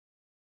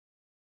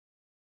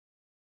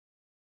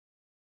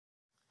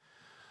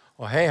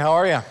Well, hey, how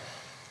are you?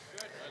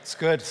 It's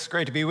good. It's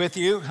great to be with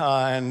you.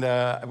 And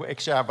we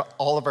actually have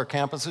all of our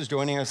campuses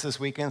joining us this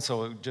weekend,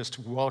 so just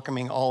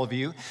welcoming all of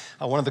you.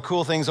 One of the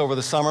cool things over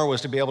the summer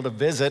was to be able to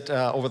visit,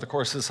 over the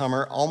course of the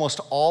summer, almost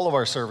all of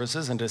our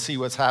services and to see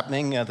what's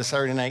happening. The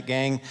Saturday night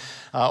gang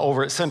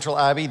over at Central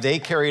Abbey, they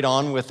carried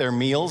on with their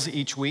meals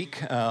each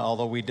week,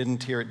 although we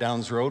didn't here at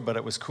Downs Road, but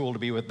it was cool to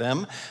be with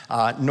them.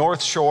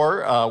 North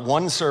Shore,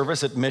 one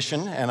service at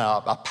Mission and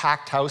a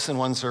packed house in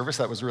one service.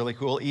 That was really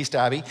cool. East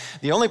Abbey.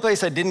 The only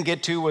place I didn't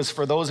get to was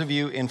for those of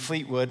you in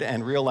Fleetwood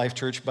and Real Life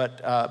Church,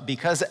 but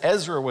because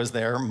Ezra was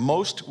there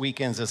most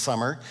weekends this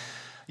summer,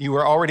 you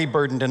were already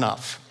burdened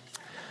enough.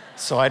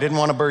 So I didn't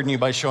want to burden you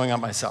by showing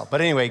up myself.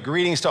 But anyway,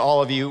 greetings to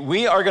all of you.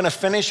 We are going to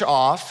finish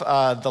off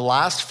the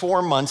last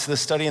 4 months of this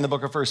study in the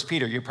book of 1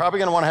 Peter. You're probably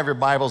going to want to have your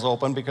Bibles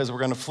open because we're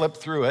going to flip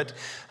through it.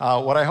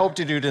 What I hope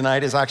to do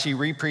tonight is actually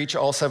re-preach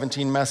all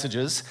 17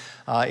 messages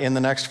in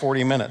the next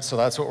 40 minutes. So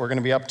that's what we're going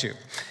to be up to.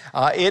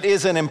 It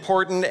is an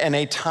important and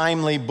a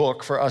timely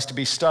book for us to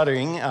be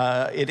studying.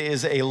 It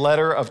is a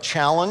letter of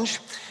challenge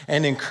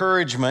and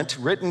encouragement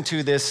written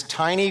to this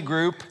tiny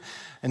group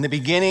in the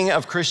beginning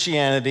of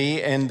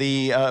Christianity and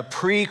the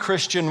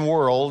pre-Christian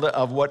world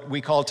of what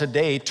we call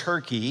today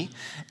Turkey,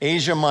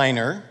 Asia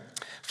Minor,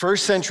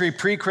 first century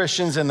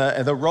pre-Christians in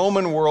the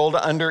Roman world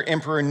under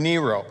Emperor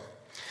Nero.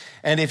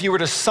 And if you were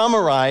to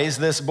summarize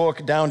this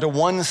book down to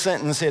one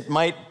sentence, it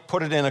might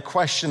put it in a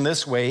question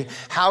this way: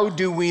 how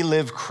do we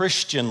live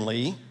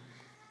Christianly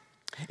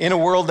in a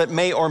world that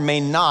may or may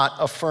not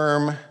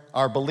affirm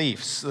our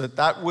beliefs?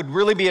 That would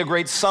really be a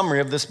great summary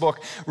of this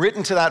book,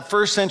 written to that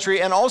first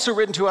century and also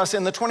written to us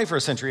in the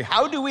 21st century.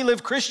 How do we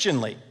live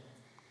Christianly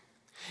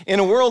in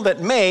a world that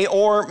may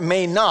or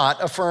may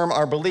not affirm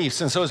our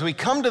beliefs? And so as we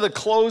come to the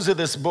close of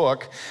this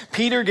book,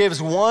 Peter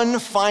gives one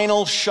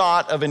final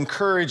shot of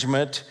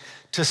encouragement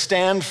to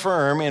stand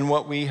firm in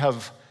what we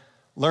have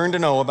learned to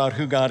know about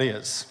who God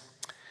is.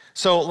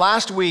 So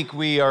last week,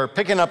 we are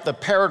picking up the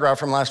paragraph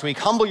from last week.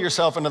 Humble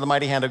yourself under the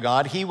mighty hand of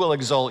God. He will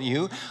exalt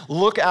you.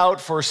 Look out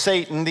for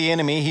Satan, the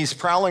enemy. He's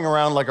prowling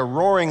around like a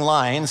roaring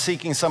lion,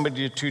 seeking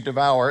somebody to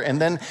devour.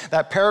 And then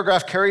that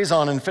paragraph carries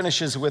on and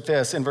finishes with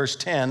this in verse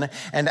 10.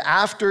 And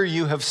after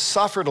you have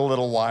suffered a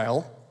little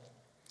while,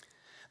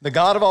 the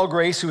God of all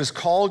grace, who has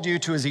called you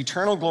to his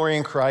eternal glory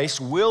in Christ,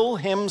 will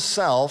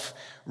himself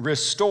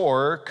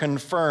restore,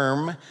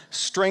 confirm,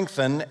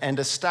 strengthen, and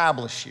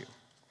establish you.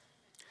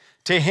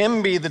 To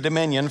him be the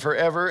dominion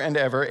forever and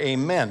ever.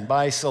 Amen.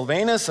 By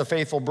Silvanus, a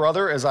faithful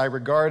brother, as I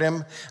regard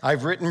him,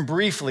 I've written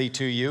briefly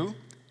to you,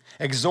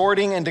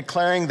 exhorting and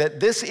declaring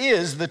that this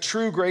is the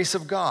true grace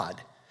of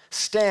God.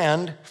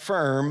 Stand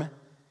firm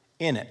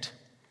in it.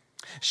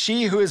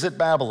 She who is at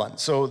Babylon,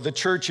 so the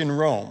church in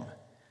Rome,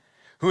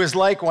 who is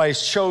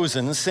likewise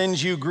chosen,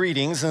 sends you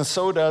greetings, and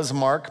so does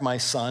Mark, my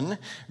son.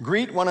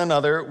 Greet one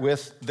another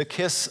with the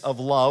kiss of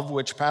love,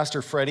 which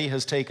Pastor Freddie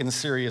has taken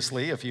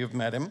seriously, if you've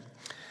met him.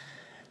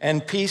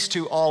 And peace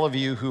to all of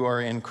you who are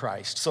in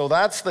Christ. So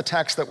that's the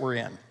text that we're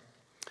in.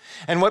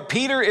 And what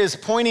Peter is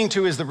pointing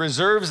to is the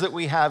reserves that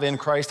we have in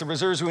Christ, the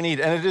reserves we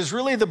need. And it is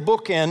really the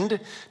bookend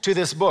to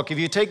this book. If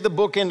you take the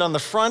bookend on the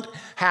front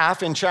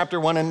half in chapter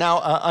 1 and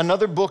now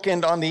another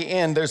bookend on the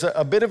end, there's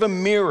a bit of a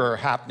mirror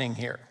happening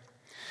here.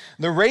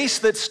 The race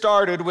that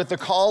started with the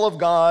call of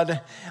God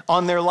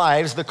on their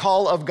lives, the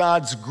call of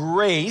God's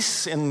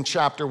grace in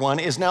chapter 1,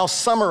 is now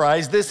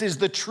summarized. This is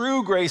the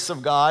true grace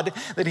of God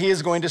that he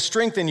is going to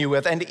strengthen you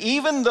with. And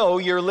even though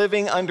you're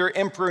living under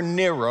Emperor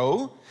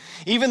Nero,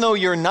 even though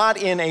you're not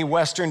in a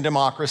Western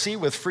democracy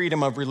with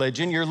freedom of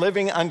religion, you're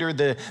living under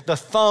the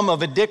thumb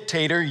of a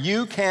dictator,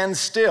 you can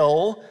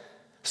still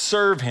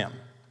serve him.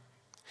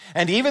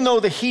 And even though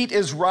the heat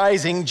is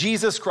rising,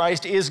 Jesus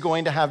Christ is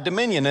going to have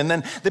dominion. And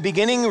then the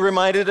beginning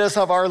reminded us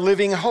of our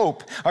living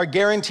hope, our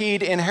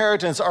guaranteed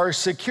inheritance, our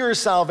secure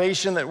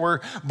salvation that we're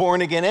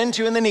born again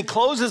into. And then he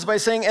closes by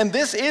saying, and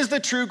this is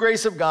the true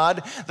grace of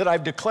God that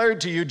I've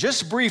declared to you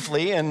just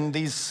briefly in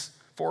these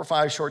 4 or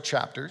 5 short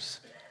chapters.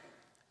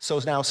 So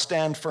now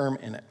stand firm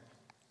in it.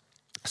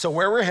 So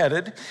where we're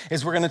headed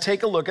is we're going to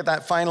take a look at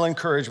that final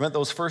encouragement,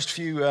 those first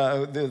few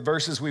the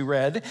verses we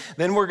read.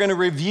 Then we're going to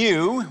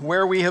review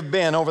where we have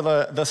been over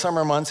the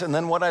summer months. And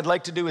then what I'd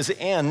like to do is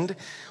end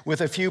with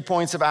a few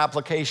points of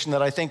application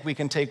that I think we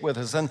can take with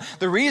us. And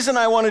the reason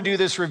I want to do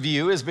this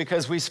review is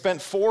because we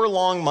spent 4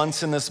 long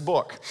months in this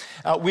book.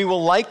 We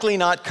will likely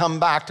not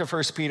come back to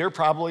 1 Peter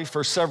probably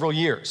for several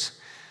years.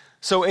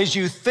 So as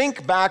you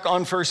think back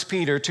on 1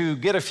 Peter to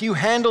get a few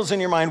handles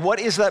in your mind, what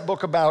is that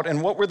book about and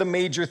what were the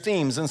major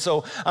themes? And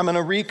so I'm going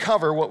to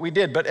recover what we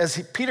did. But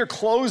as Peter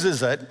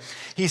closes it,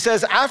 he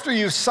says, after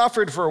you've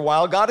suffered for a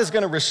while, God is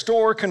going to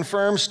restore,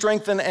 confirm,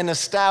 strengthen, and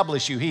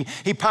establish you.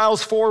 He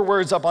piles 4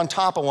 words up on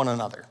top of one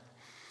another.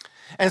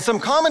 And some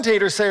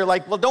commentators say,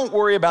 like, well, don't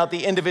worry about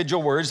the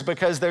individual words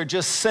because they're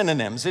just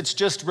synonyms. It's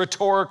just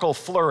rhetorical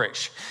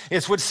flourish.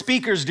 It's what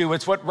speakers do.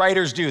 It's what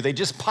writers do. They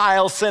just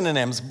pile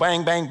synonyms,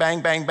 bang, bang, bang,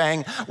 bang,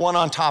 bang, one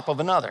on top of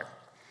another.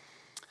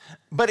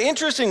 But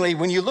interestingly,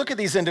 when you look at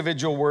these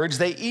individual words,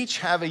 they each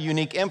have a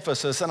unique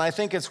emphasis, and I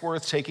think it's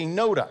worth taking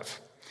note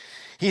of.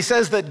 He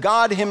says that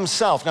God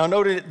himself, now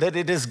note that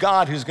it is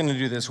God who's going to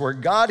do this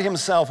work. God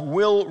himself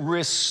will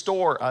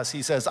restore us.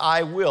 He says,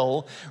 I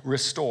will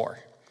restore.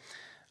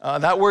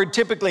 That word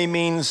typically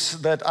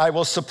means that I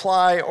will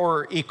supply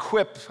or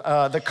equip.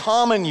 The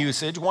common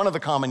usage, one of the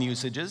common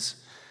usages,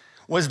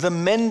 was the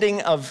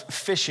mending of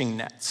fishing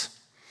nets,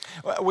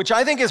 which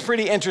I think is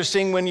pretty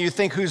interesting when you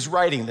think who's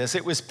writing this.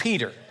 It was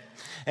Peter.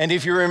 And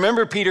if you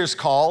remember Peter's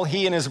call,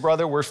 he and his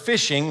brother were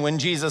fishing when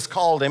Jesus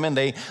called him, and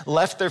they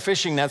left their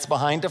fishing nets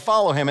behind to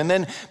follow him. And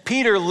then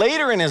Peter,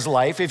 later in his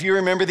life, if you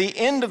remember the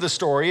end of the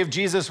story of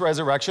Jesus'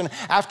 resurrection,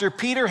 after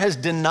Peter has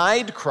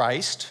denied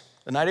Christ,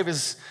 the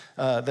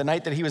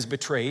night that he was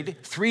betrayed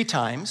 3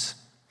 times,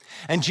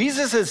 and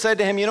Jesus had said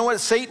to him, you know what,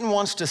 Satan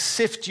wants to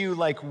sift you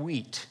like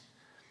wheat.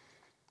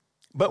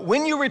 But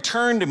when you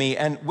return to me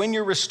and when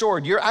you're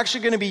restored, you're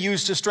actually going to be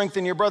used to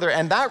strengthen your brother.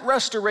 And that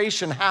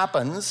restoration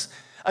happens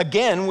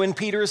again when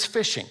Peter is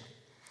fishing.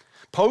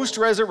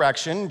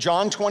 Post-resurrection,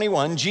 John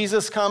 21,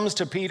 Jesus comes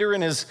to Peter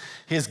and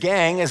his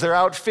gang as they're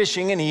out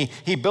fishing, and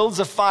he builds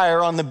a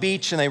fire on the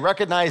beach, and they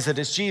recognize that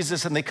it's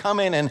Jesus, and they come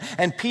in,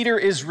 and Peter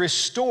is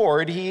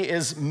restored. He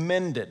is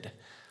mended.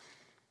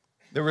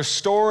 The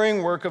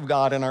restoring work of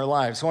God in our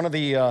lives. One of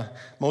the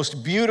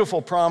most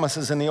beautiful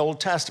promises in the Old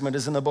Testament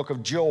is in the book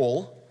of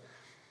Joel,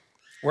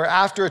 where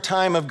after a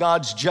time of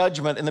God's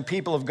judgment and the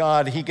people of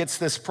God, he gets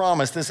this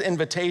promise, this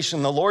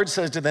invitation. The Lord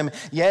says to them,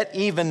 yet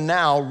even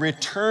now,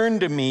 return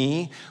to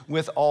me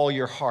with all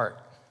your heart.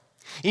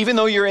 Even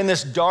though you're in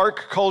this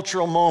dark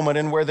cultural moment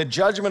and where the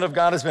judgment of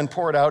God has been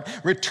poured out,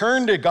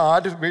 return to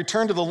God,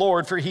 return to the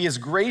Lord, for he is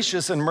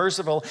gracious and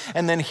merciful.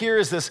 And then here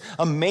is this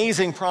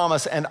amazing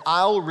promise, and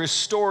I'll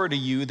restore to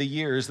you the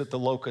years that the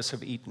locusts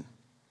have eaten.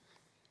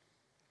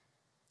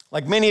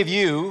 Like many of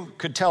you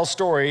could tell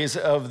stories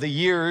of the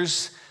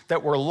years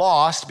that were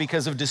lost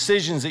because of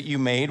decisions that you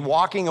made,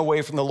 walking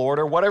away from the Lord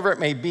or whatever it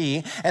may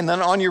be, and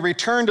then on your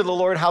return to the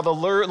Lord, how the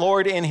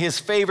Lord in his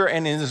favor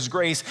and in his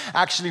grace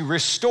actually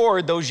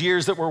restored those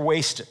years that were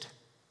wasted.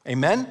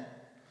 Amen?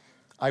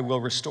 I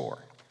will restore.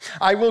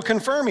 I will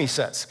confirm, he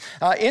says.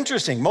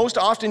 Interesting, most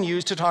often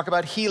used to talk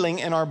about healing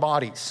in our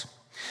bodies.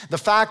 The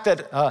fact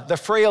that the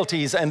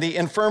frailties and the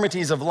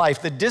infirmities of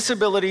life, the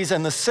disabilities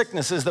and the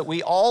sicknesses that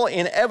we all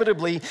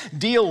inevitably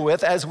deal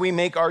with as we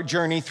make our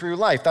journey through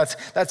life.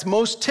 That's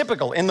most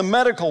typical in the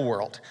medical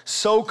world,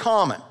 so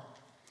common.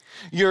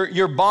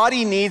 Your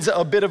body needs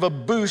a bit of a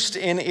boost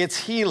in its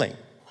healing.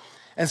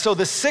 And so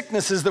the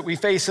sicknesses that we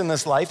face in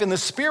this life, in the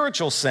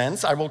spiritual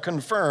sense, I will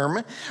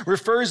confirm,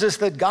 refers us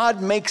that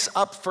God makes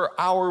up for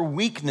our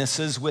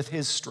weaknesses with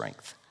his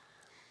strength.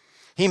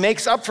 He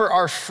makes up for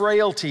our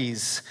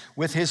frailties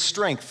with his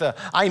strength.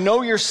 I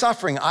know you're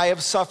suffering. I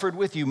have suffered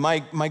with you.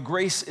 My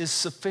grace is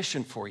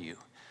sufficient for you.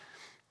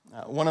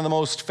 One of the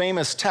most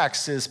famous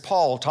texts is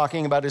Paul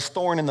talking about his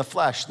thorn in the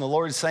flesh. And the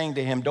Lord is saying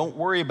to him, don't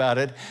worry about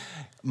it.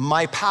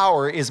 My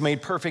power is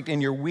made perfect in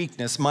your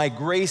weakness. My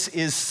grace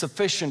is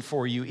sufficient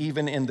for you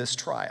even in this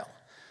trial.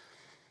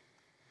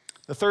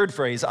 The third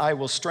phrase, I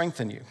will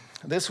strengthen you.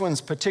 This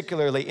one's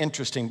particularly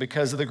interesting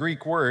because the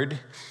Greek word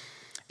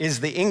is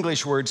the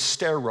English word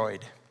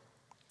steroid.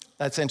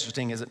 That's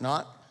interesting, is it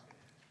not?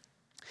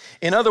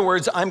 In other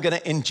words, I'm going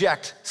to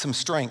inject some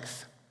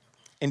strength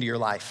into your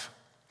life.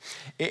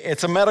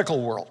 It's a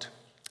medical world.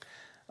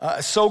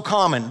 So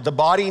common. The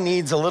body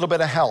needs a little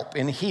bit of help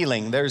in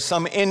healing. There's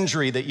some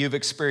injury that you've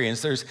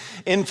experienced. There's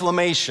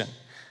inflammation.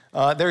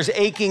 There's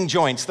aching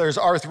joints. There's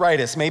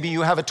arthritis. Maybe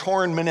you have a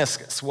torn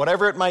meniscus,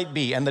 whatever it might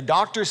be. And the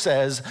doctor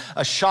says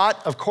a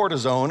shot of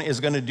cortisone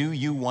is going to do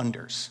you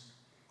wonders.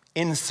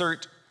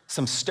 Insert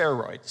some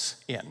steroids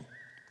in.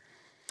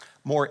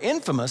 More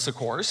infamous, of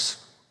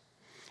course,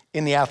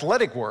 in the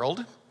athletic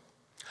world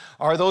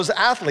are those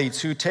athletes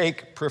who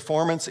take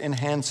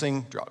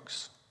performance-enhancing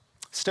drugs.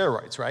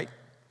 Steroids, right?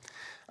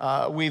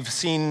 We've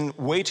seen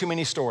way too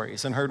many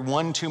stories and heard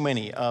one too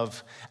many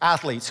of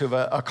athletes who've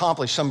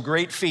accomplished some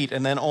great feat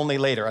and then only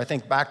later. I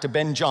think back to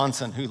Ben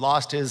Johnson, who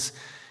lost his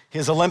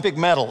Olympic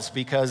medals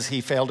because he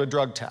failed a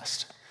drug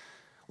test.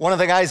 One of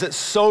the guys that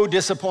so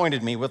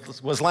disappointed me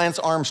was Lance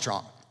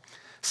Armstrong.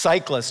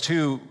 Cyclist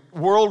who,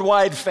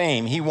 worldwide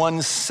fame, he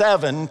won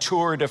 7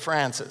 Tour de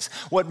France's.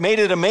 What made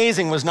it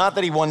amazing was not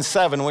that he won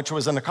 7, which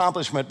was an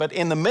accomplishment, but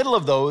in the middle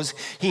of those,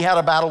 he had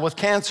a battle with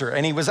cancer,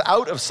 and he was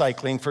out of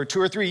cycling for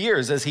 2 or 3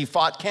 years as he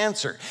fought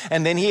cancer.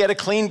 And then he had a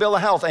clean bill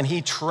of health, and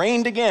he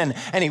trained again,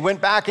 and he went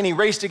back and he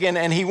raced again,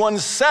 and he won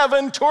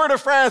 7 Tour de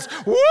France.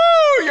 Woo,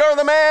 you're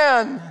the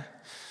man!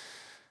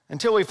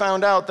 Until we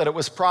found out that it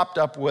was propped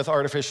up with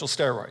artificial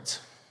steroids,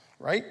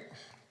 right?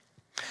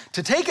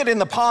 To take it in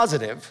the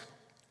positive,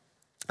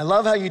 I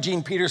love how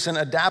Eugene Peterson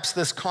adapts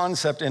this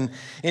concept in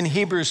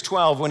Hebrews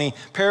 12 when he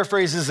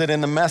paraphrases it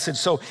in the Message.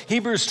 So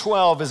Hebrews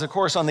 12 is, of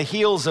course, on the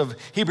heels of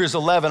Hebrews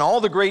 11,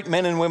 all the great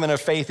men and women of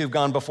faith who've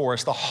gone before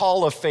us, the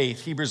hall of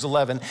faith, Hebrews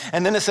 11.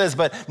 And then it says,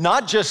 but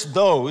not just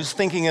those,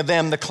 thinking of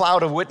them, the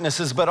cloud of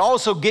witnesses, but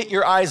also get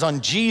your eyes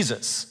on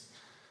Jesus.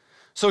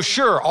 So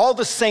sure, all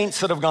the saints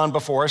that have gone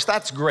before us,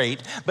 that's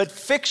great, but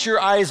fix your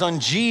eyes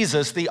on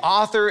Jesus, the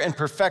author and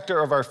perfecter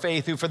of our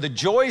faith, who for the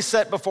joy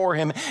set before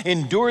him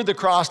endured the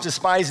cross,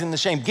 despising the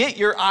shame. Get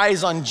your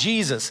eyes on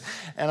Jesus.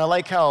 And I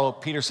like how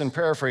Peterson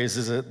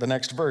paraphrases it, the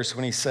next verse,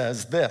 when he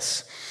says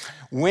this: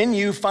 when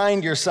you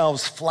find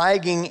yourselves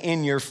flagging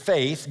in your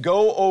faith,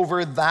 go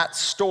over that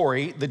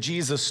story, the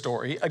Jesus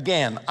story,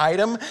 again,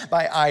 item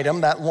by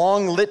item, that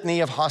long litany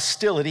of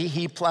hostility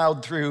he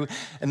plowed through.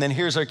 And then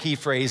here's our key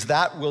phrase: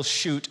 that will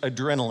shoot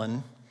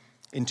adrenaline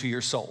into your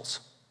souls.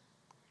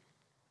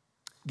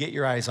 Get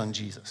your eyes on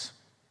Jesus.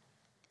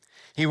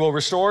 He will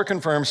restore,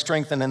 confirm,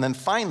 strengthen, and then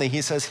finally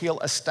he says he'll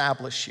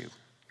establish you.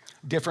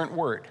 Different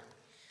word.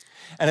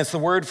 And it's the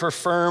word for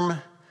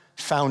firm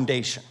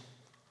foundation.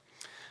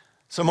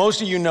 So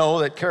most of you know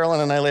that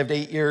Carolyn and I lived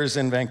 8 years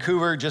in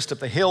Vancouver, just up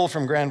the hill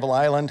from Granville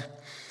Island.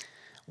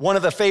 One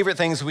of the favorite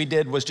things we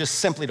did was just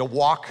simply to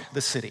walk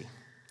the city,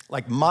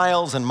 like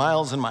miles and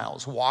miles and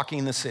miles,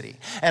 walking the city.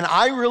 And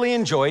I really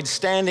enjoyed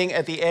standing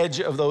at the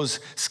edge of those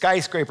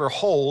skyscraper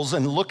holes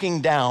and looking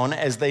down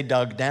as they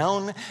dug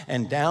down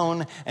and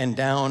down and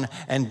down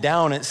and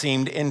down, it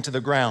seemed, into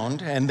the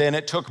ground. And then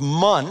it took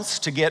months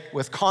to get,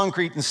 with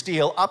concrete and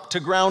steel, up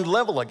to ground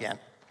level again.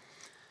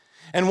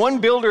 And one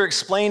builder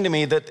explained to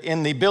me that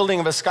in the building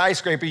of a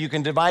skyscraper, you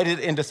can divide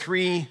it into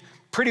 3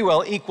 pretty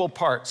well equal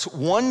parts.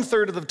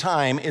 1/3 of the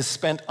time is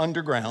spent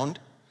underground.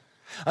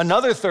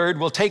 Another third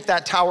will take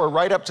that tower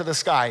right up to the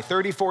sky,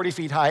 30, 40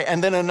 feet high.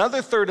 And then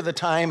another third of the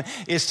time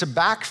is to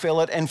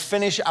backfill it and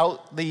finish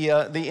out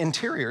the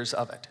interiors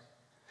of it.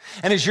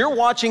 And as you're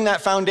watching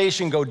that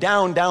foundation go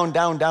down, down,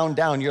 down, down,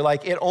 down, you're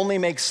like, it only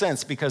makes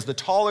sense, because the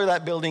taller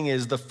that building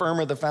is, the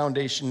firmer the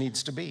foundation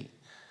needs to be.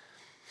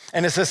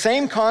 And it's the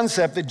same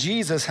concept that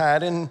Jesus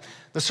had in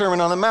the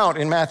Sermon on the Mount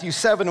in Matthew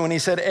 7, when he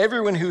said,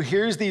 everyone who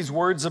hears these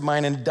words of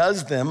mine and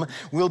does them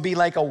will be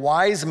like a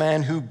wise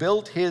man who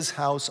built his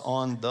house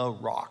on the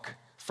rock.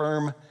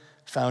 Firm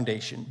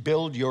foundation.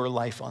 Build your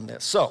life on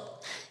this. So,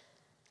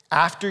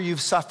 after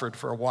you've suffered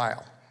for a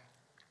while,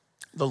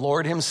 the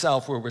Lord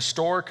himself will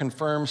restore,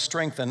 confirm,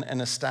 strengthen,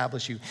 and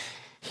establish you.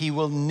 He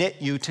will knit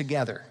you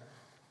together.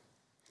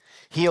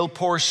 He'll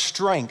pour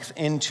strength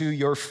into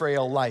your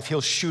frail life. He'll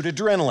shoot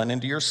adrenaline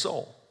into your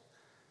soul.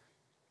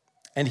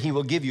 And he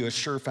will give you a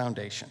sure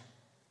foundation.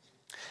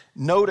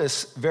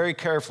 Notice very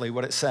carefully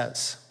what it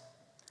says.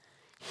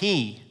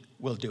 He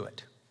will do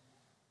it.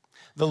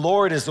 The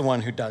Lord is the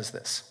one who does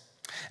this.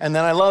 And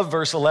then I love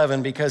verse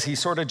 11, because he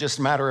sort of just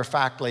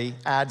matter-of-factly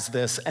adds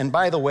this. And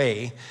by the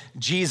way,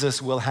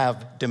 Jesus will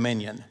have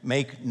dominion.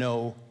 Make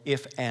no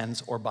ifs,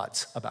 ands, or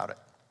buts about it.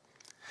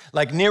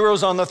 Like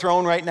Nero's on the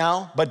throne right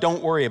now, but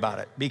don't worry about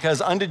it,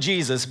 because unto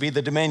Jesus be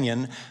the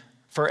dominion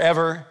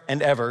forever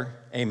and ever.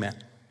 Amen.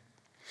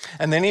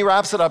 And then he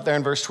wraps it up there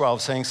in verse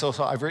 12, saying, so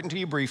I've written to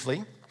you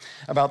briefly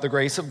about the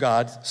grace of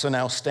God, so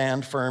now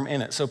stand firm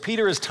in it. So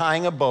Peter is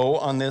tying a bow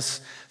on this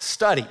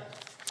study.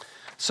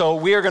 So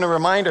we are going to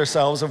remind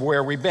ourselves of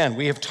where we've been.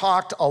 We have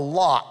talked a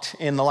lot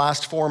in the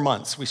last 4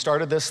 months. We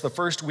started this the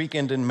first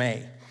weekend in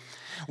May.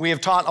 We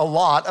have taught a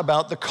lot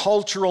about the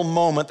cultural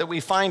moment that we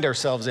find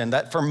ourselves in,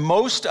 that for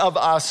most of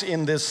us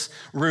in this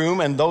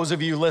room and those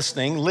of you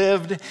listening,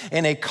 lived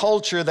in a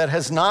culture that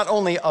has not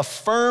only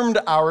affirmed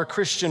our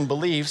Christian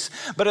beliefs,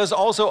 but has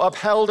also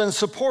upheld and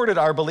supported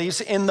our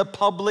beliefs in the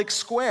public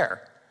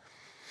square.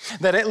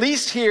 That at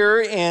least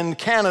here in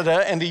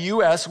Canada and the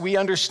US, we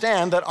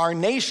understand that our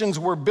nations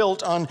were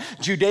built on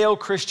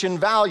Judeo-Christian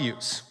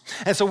values.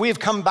 And so we've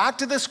come back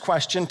to this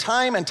question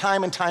time and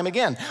time and time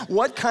again.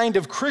 What kind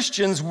of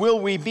Christians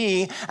will we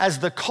be as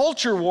the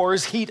culture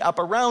wars heat up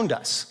around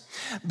us?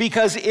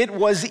 Because it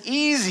was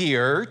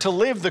easier to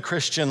live the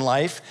Christian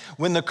life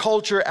when the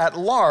culture at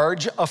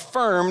large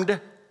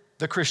affirmed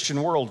the Christian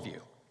worldview.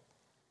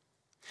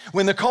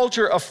 When the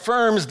culture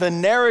affirms the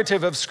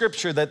narrative of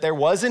Scripture that there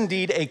was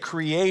indeed a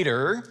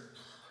creator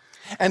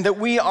and that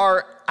we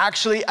are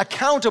actually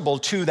accountable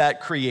to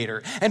that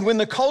creator. And when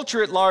the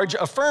culture at large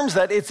affirms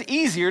that, it's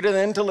easier to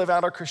then to live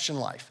out our Christian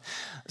life.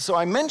 So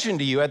I mentioned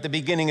to you at the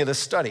beginning of the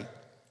study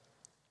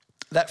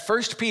that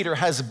 1 Peter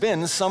has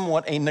been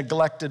somewhat a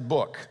neglected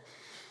book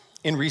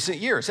in recent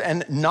years.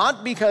 And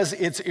not because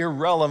it's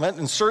irrelevant,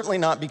 and certainly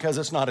not because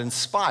it's not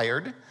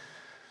inspired,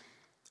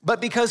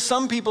 but because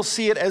some people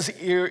see it as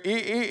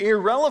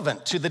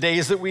irrelevant to the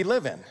days that we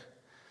live in.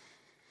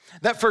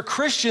 That for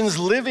Christians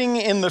living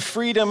in the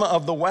freedom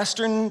of the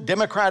Western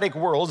democratic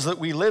worlds that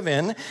we live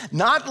in,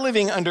 not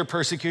living under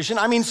persecution,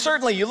 I mean,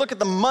 certainly you look at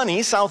the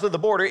money south of the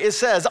border, it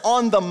says,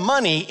 on the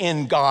money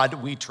in God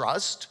we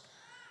trust.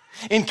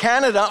 In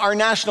Canada, our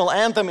national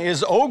anthem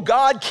is, "Oh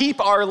God, keep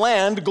our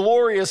land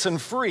glorious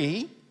and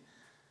free."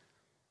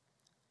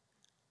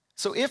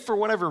 So if for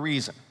whatever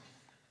reason,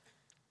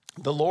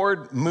 the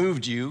Lord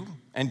moved you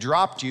and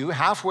dropped you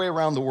halfway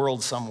around the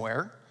world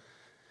somewhere,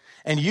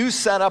 and you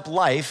set up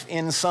life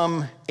in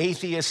some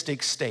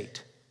atheistic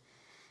state.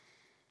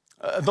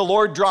 The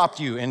Lord dropped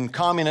you in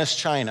communist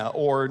China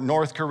or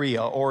North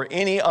Korea or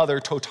any other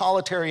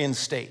totalitarian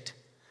state.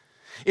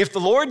 If the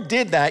Lord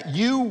did that,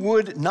 you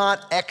would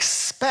not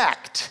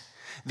expect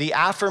the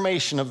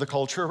affirmation of the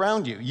culture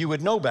around you. You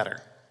would know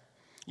better.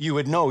 You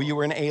would know you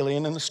were an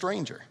alien and a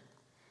stranger.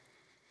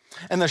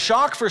 And the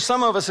shock for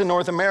some of us in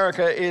North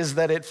America is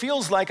that it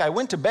feels like I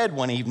went to bed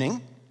one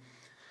evening,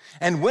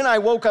 and when I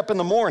woke up in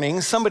the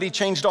morning, somebody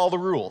changed all the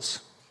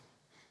rules.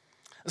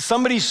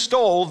 Somebody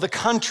stole the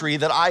country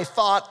that I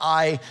thought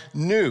I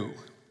knew.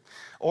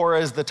 Or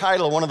as the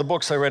title of one of the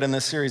books I read in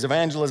this series,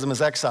 Evangelism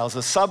as Exiles,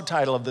 the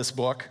subtitle of this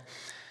book,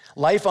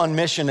 Life on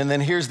Mission, and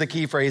then here's the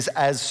key phrase,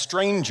 as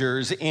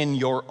strangers in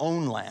your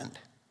own land.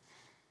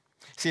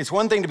 See, it's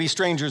one thing to be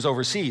strangers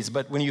overseas,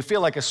 but when you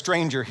feel like a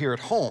stranger here at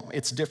home,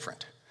 it's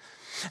different.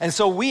 And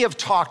so we have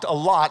talked a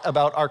lot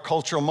about our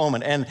cultural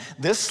moment. And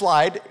this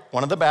slide,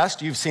 one of the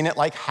best, you've seen it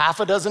like half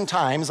a dozen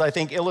times, I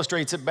think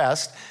illustrates it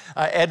best,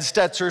 Ed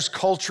Stetzer's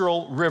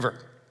Cultural River.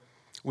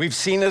 We've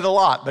seen it a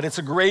lot, but it's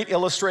a great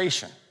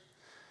illustration.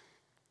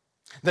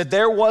 That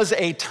there was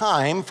a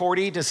time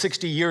 40 to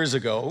 60 years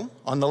ago,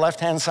 on the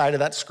left-hand side of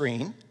that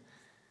screen,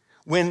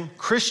 when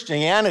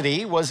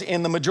Christianity was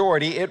in the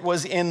majority, it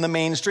was in the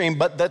mainstream,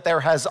 but that there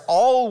has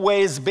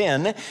always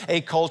been a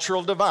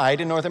cultural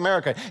divide in North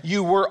America.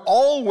 You were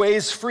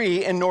always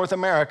free in North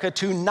America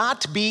to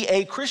not be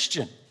a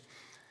Christian,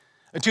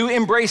 to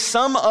embrace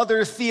some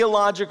other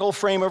theological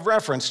frame of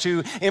reference,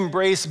 to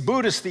embrace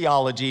Buddhist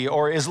theology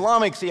or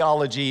Islamic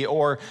theology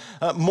or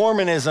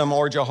Mormonism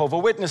or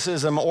Jehovah's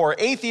Witnessism or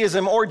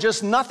atheism or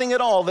just nothing at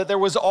all, that there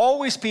was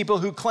always people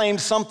who claimed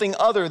something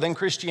other than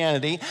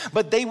Christianity,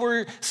 but they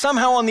were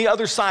somehow on the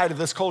other side of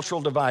this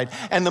cultural divide.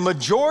 And the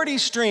majority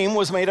stream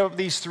was made up of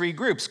these three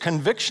groups: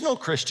 convictional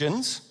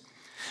Christians.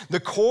 The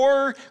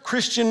core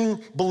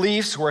Christian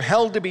beliefs were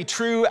held to be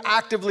true,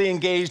 actively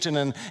engaged in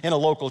a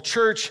local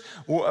church,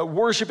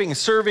 worshiping,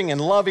 serving, and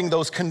loving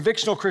those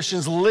convictional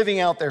Christians living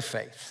out their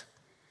faith.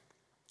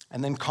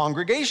 And then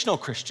congregational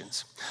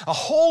Christians, a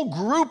whole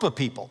group of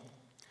people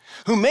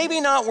who maybe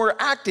not were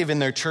active in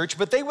their church,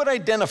 but they would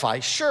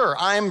identify, sure,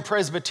 I'm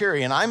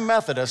Presbyterian, I'm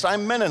Methodist,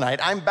 I'm Mennonite,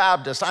 I'm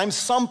Baptist, I'm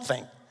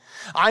something.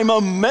 I'm a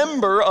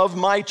member of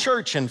my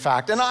church, in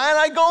fact, and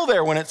I go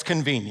there when it's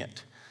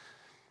convenient.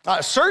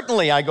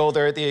 Certainly, I go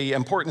there at the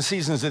important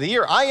seasons of the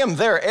year. I am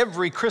there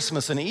every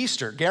Christmas and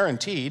Easter,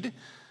 guaranteed.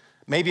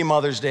 Maybe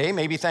Mother's Day,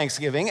 maybe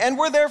Thanksgiving. And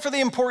we're there for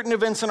the important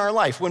events in our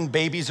life. When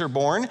babies are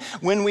born,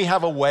 when we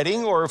have a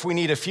wedding, or if we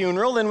need a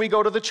funeral, then we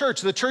go to the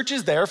church. The church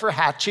is there for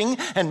hatching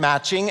and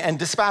matching and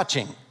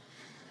dispatching.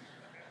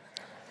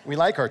 We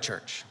like our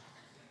church.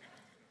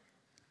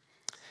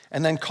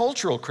 And then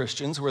cultural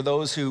Christians were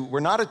those who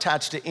were not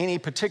attached to any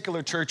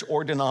particular church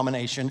or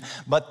denomination,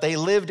 but they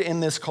lived in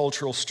this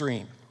cultural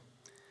stream.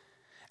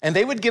 And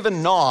they would give a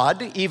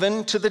nod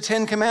even to the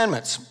 10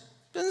 Commandments.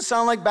 Doesn't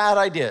sound like bad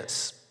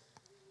ideas.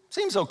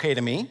 Seems okay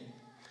to me.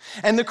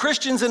 And the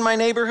Christians in my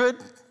neighborhood,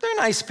 they're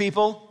nice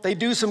people. They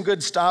do some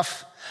good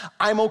stuff.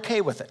 I'm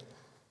okay with it.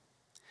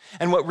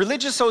 And what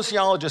religious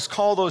sociologists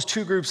call those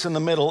two groups in the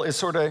middle is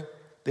sort of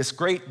this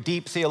great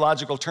deep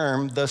theological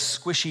term, the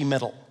squishy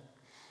middle.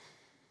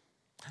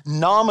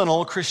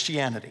 Nominal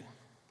Christianity.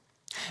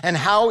 And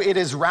how it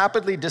is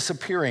rapidly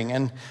disappearing.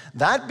 And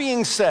that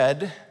being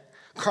said,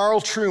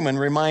 Carl Trueman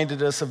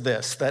reminded us of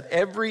this, that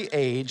every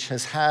age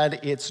has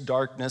had its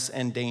darkness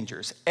and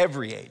dangers.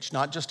 Every age,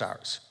 not just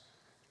ours.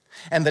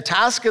 And the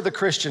task of the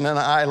Christian, and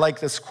I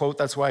like this quote,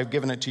 that's why I've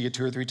given it to you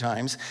 2 or 3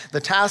 times.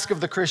 The task of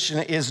the Christian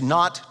is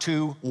not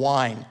to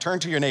whine. Turn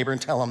to your neighbor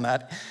and tell him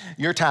that.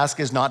 Your task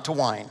is not to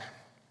whine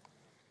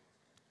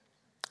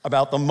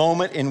about the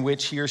moment in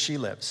which he or she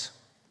lives,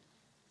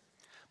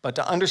 but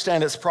to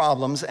understand its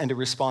problems and to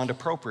respond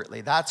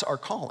appropriately. That's our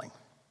calling.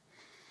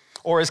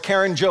 Or as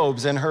Karen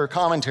Jobes in her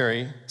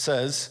commentary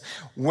says,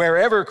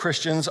 wherever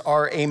Christians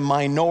are a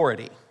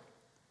minority,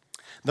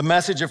 the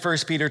message of 1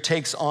 Peter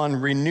takes on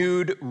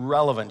renewed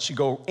relevance. You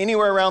go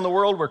anywhere around the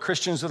world where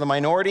Christians are the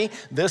minority,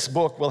 this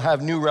book will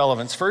have new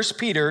relevance. 1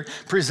 Peter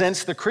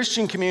presents the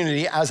Christian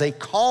community as a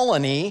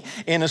colony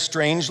in a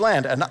strange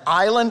land, an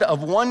island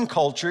of one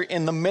culture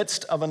in the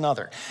midst of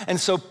another. And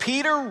so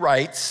Peter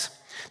writes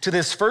to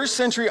this first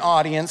century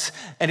audience,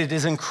 and it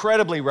is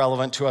incredibly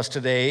relevant to us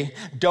today.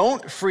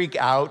 Don't freak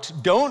out.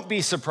 Don't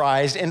be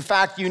surprised. In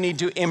fact, you need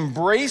to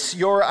embrace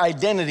your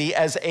identity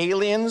as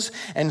aliens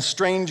and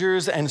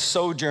strangers and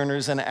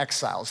sojourners and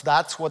exiles.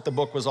 That's what the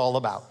book was all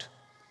about.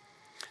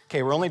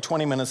 Okay, we're only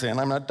 20 minutes in.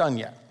 I'm not done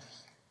yet.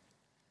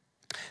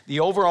 The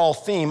overall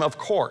theme, of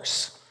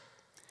course,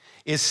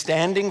 is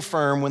standing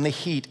firm when the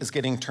heat is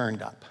getting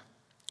turned up.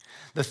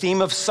 The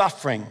theme of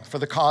suffering for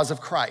the cause of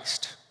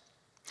Christ.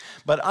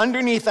 But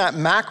underneath that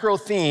macro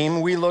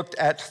theme, we looked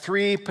at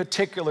 3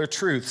 particular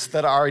truths: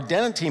 that our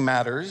identity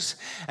matters,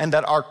 and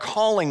that our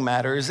calling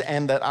matters,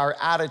 and that our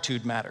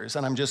attitude matters.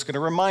 And I'm just going to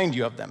remind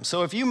you of them.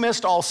 So if you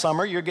missed all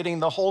summer, you're getting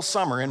the whole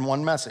summer in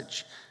one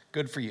message.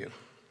 Good for you.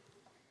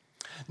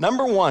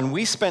 Number 1,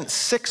 we spent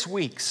 6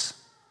 weeks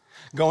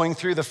going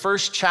through the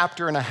first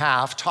chapter and a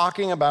half,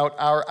 talking about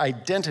our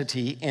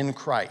identity in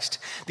Christ.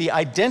 The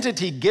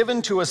identity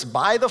given to us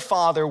by the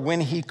Father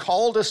when he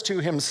called us to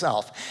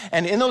himself.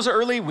 And in those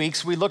early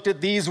weeks, we looked at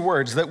these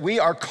words, that we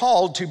are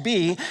called to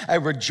be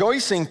a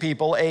rejoicing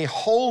people, a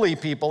holy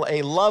people,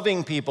 a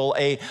loving people,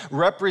 a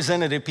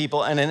representative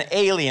people, and an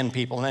alien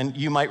people. And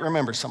you might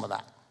remember some of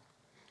that.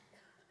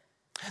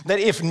 That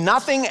if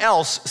nothing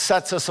else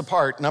sets us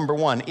apart, number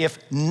one, if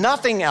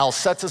nothing else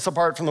sets us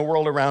apart from the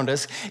world around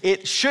us,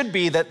 it should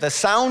be that the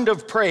sound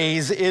of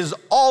praise is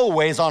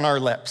always on our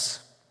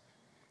lips.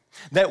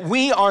 That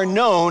we are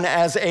known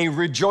as a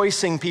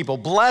rejoicing people.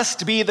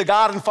 Blessed be the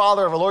God and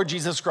Father of our Lord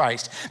Jesus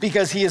Christ,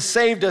 because he has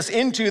saved us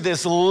into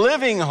this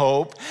living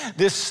hope,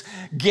 this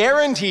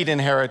guaranteed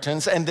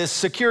inheritance, and this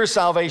secure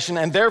salvation,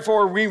 and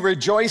therefore we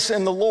rejoice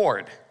in the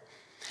Lord.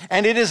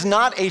 And it is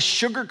not a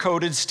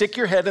sugar-coated, stick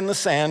your head in the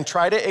sand,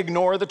 try to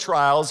ignore the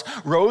trials,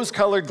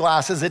 rose-colored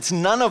glasses. It's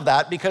none of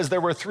that, because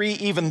there were 3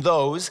 even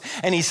those.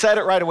 And he said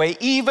it right away,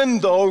 even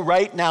though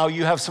right now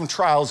you have some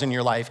trials in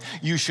your life,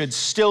 you should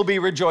still be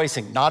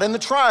rejoicing. Not in the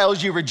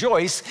trials, you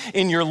rejoice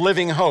in your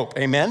living hope.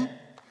 Amen?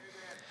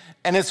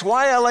 And it's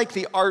why I like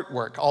the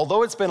artwork.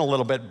 Although it's been a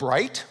little bit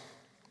bright,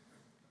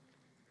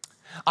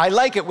 I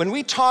like it. When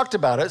we talked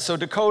about it, so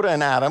Dakota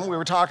and Adam, we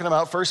were talking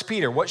about 1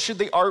 Peter. What should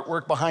the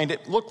artwork behind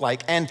it look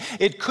like? And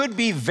it could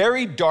be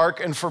very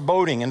dark and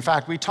foreboding. In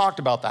fact, we talked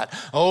about that.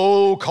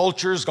 Oh,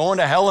 culture's going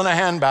to hell in a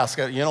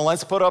handbasket. You know,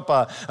 let's put up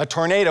a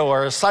tornado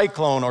or a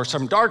cyclone or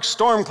some dark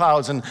storm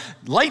clouds and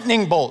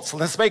lightning bolts.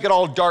 Let's make it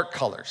all dark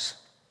colors.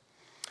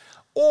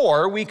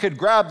 Or we could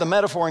grab the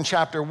metaphor in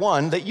chapter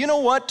 1 that, you know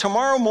what,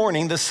 tomorrow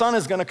morning the sun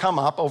is going to come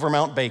up over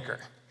Mount Baker.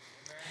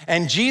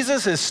 And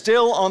Jesus is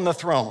still on the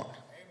throne.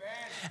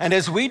 And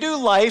as we do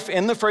life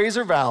in the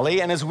Fraser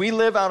Valley, and as we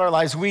live out our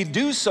lives, we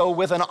do so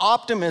with an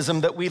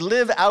optimism that we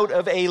live out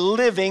of a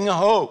living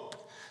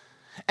hope.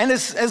 And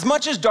as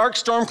much as dark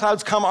storm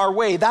clouds come our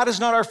way, that is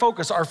not our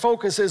focus. Our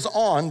focus is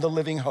on the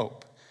living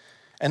hope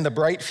and the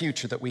bright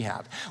future that we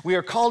have. We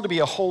are called to be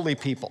a holy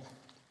people.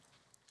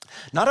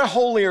 Not a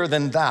holier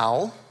than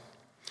thou,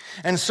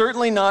 and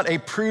certainly not a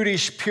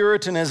prudish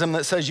Puritanism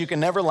that says you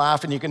can never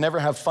laugh and you can never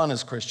have fun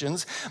as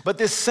Christians, but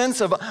this sense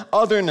of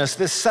otherness,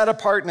 this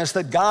set-apartness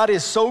that God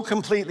is so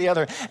completely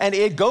other. And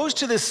it goes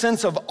to this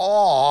sense of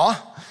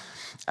awe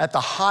at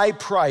the high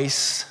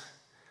price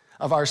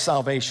of our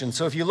salvation.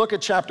 So if you look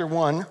at chapter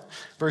 1,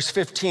 verse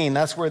 15,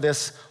 that's where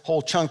this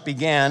whole chunk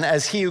began.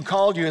 As he who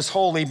called you is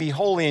holy, be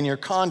holy in your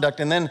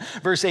conduct. And then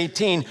verse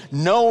 18,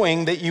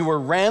 knowing that you were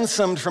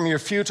ransomed from your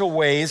futile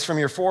ways, from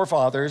your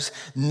forefathers,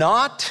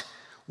 not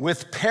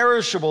with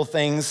perishable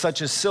things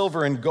such as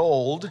silver and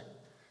gold,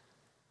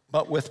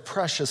 but with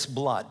precious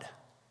blood,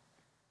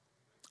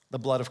 the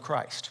blood of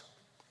Christ.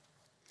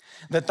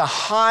 That the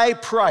high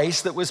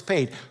price that was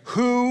paid,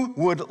 who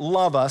would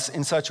love us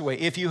in such a way?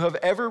 If you have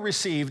ever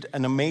received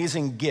an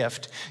amazing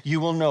gift,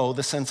 you will know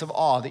the sense of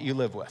awe that you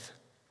live with.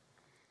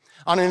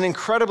 On an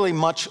incredibly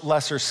much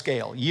lesser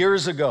scale,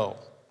 years ago,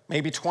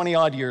 maybe 20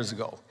 odd years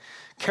ago,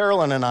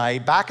 Carolyn and I,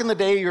 back in the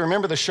day, you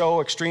remember the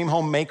show Extreme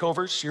Home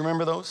Makeovers? You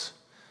remember those?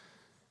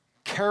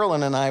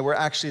 Carolyn and I were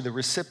actually the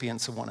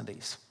recipients of one of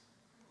these.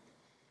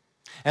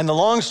 And the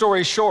long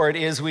story short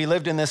is we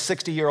lived in this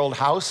 60-year-old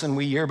house, and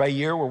we year by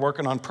year were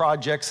working on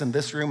projects in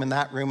this room and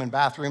that room and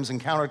bathrooms and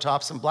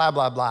countertops and blah,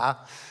 blah, blah.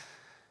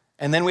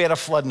 And then we had a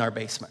flood in our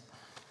basement.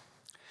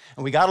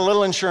 And we got a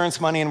little insurance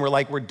money, and we're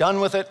like, we're done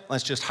with it.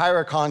 Let's just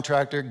hire a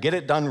contractor, get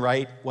it done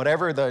right.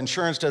 Whatever the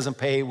insurance doesn't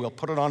pay, we'll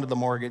put it onto the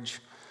mortgage.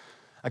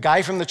 A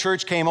guy from the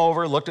church came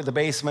over, looked at the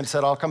basement,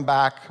 said, I'll come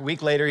back. A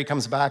week later, he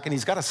comes back, and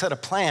he's got a set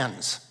of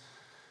plans.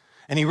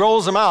 And he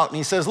rolls them out and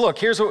he says, look,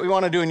 here's what we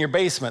want to do in your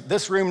basement.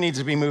 This room needs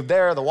to be moved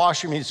there. The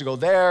washroom needs to go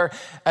there.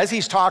 As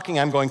he's talking,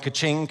 I'm going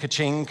ka-ching,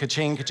 ka-ching,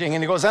 ka-ching, ka-ching.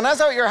 And he goes, and as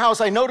out your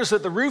house, I noticed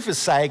that the roof is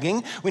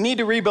sagging. We need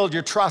to rebuild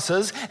your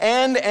trusses.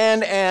 And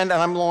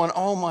I'm going,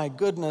 oh my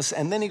goodness.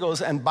 And then he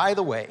goes, and by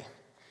the way,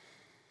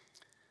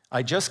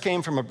 I just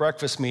came from a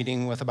breakfast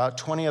meeting with about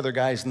 20 other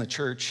guys in the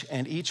church,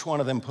 and each one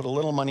of them put a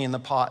little money in the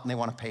pot and they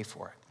want to pay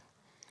for it.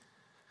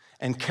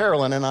 And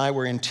Carolyn and I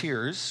were in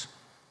tears.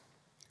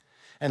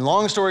 And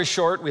long story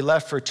short, we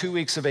left for 2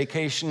 weeks of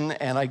vacation,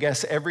 and I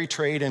guess every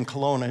trade in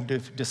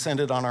Kelowna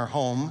descended on our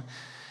home.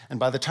 And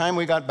by the time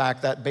we got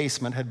back, that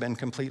basement had been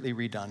completely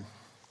redone.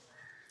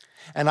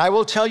 And I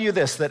will tell you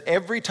this, that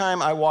every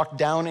time I walked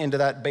down into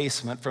that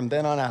basement from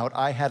then on out,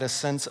 I had a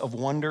sense of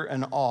wonder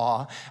and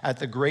awe at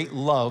the great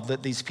love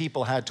that these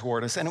people had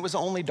toward us. And it was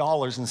only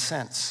dollars and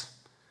cents.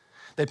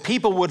 That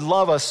people would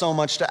love us so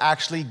much to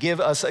actually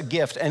give us a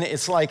gift. And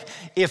it's like,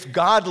 if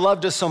God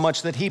loved us so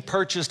much that he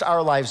purchased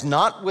our lives,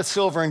 not with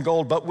silver and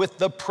gold, but with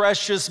the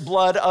precious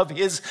blood of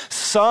his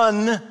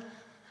Son,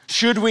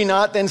 should we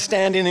not then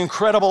stand in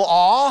incredible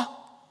awe?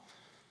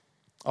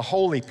 A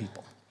holy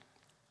people.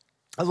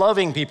 A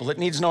loving people that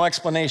needs no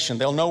explanation.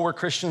 They'll know we're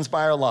Christians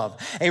by our love.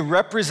 A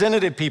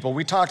representative people.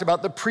 We talked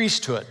about the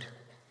priesthood.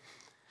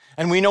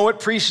 And we know what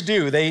priests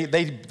do.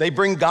 They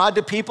bring God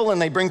to people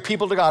and they bring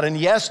people to God. And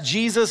yes,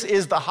 Jesus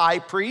is the high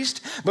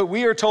priest, but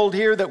we are told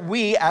here that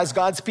we, as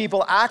God's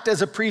people, act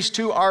as a priest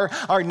to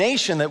our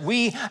nation, that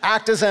we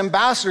act as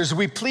ambassadors.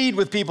 We plead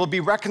with people to be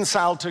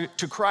reconciled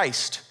to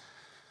Christ.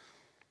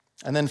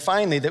 And then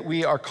finally, that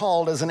we are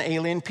called as an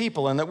alien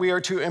people and that we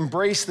are to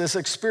embrace this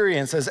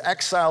experience as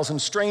exiles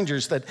and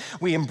strangers, that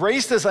we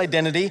embrace this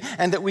identity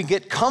and that we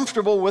get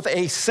comfortable with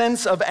a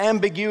sense of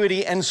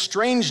ambiguity and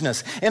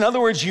strangeness. In other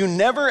words, you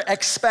never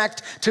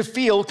expect to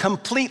feel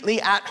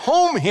completely at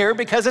home here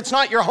because it's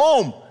not your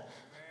home.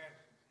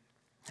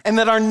 And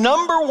that our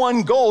number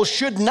one goal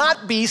should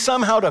not be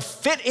somehow to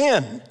fit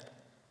in,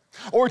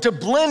 or to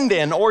blend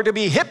in, or to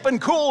be hip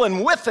and cool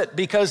and with it,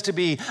 because to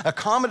be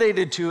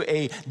accommodated to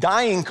a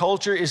dying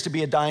culture is to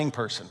be a dying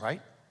person,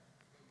 right?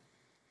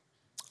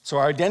 So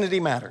our identity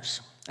matters.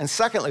 And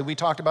secondly, we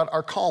talked about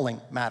our calling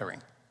mattering.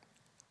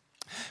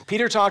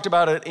 Peter talked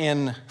about it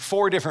in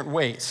 4 different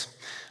ways.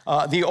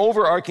 The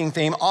overarching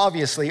theme,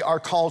 obviously,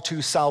 our call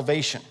to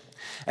salvation.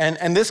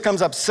 And this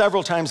comes up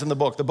several times in the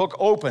book. The book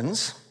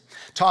opens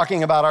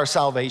talking about our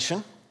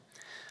salvation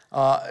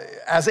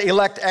as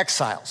elect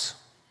exiles.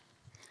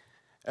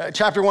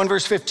 Chapter 1,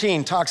 verse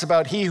 15 talks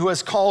about he who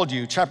has called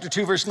you. Chapter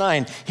 2, verse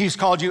 9, he's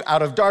called you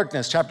out of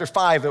darkness. Chapter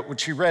 5,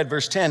 which we read,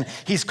 verse 10,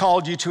 he's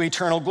called you to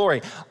eternal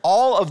glory.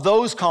 All of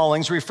those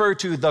callings refer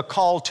to the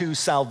call to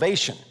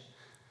salvation.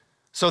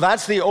 So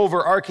that's the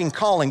overarching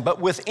calling. But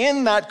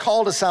within that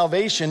call to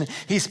salvation,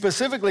 he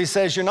specifically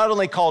says you're not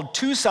only called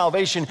to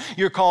salvation,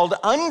 you're called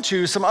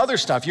unto some other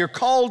stuff. You're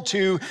called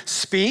to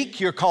speak,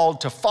 you're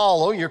called to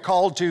follow, you're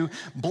called to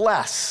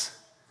bless.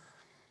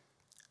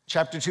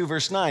 Chapter 2,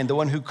 verse 9, the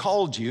one who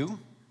called you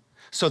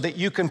so that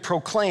you can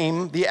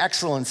proclaim the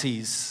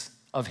excellencies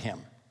of him.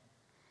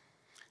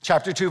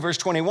 Chapter 2, verse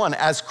 21,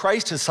 as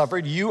Christ has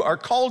suffered, you are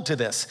called to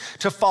this,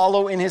 to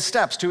follow in his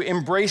steps, to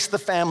embrace the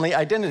family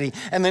identity.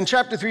 And then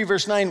chapter 3,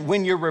 verse 9,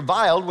 when you're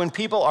reviled, when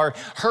people are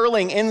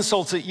hurling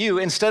insults at you,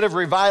 instead of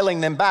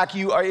reviling them back,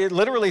 it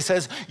literally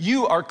says,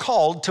 you are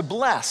called to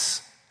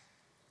bless.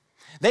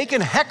 They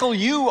can heckle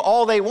you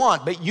all they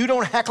want, but you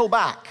don't heckle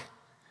back.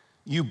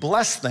 You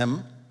bless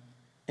them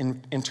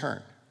in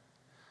turn.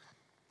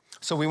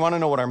 So we want to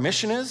know what our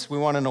mission is. We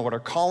want to know what our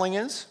calling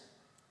is.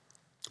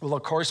 Well,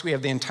 of course, we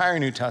have the entire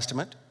New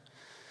Testament.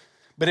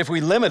 But if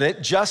we limit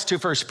it just to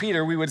 1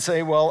 Peter, we would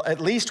say, well, at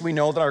least we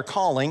know that our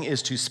calling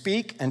is to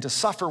speak and to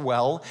suffer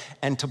well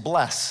and to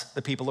bless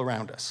the people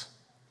around us.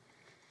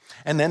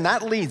 And then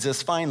that leads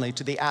us finally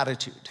to the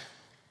attitude,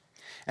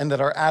 and that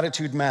our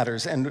attitude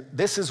matters. And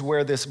this is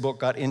where this book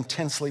got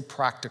intensely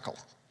practical.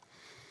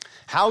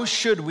 How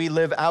should we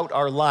live out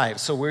our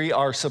lives? So we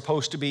are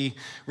supposed to be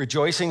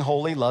rejoicing,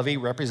 holy, loving,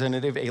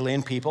 representative,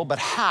 alien people, but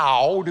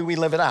how do we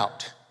live it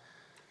out?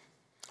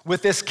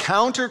 With this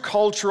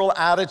countercultural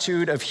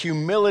attitude of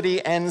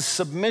humility and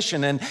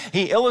submission. And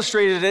he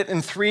illustrated it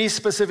in 3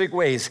 specific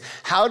ways.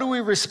 How do we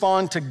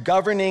respond to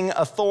governing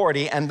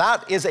authority? And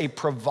that is a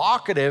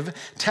provocative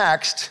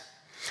text,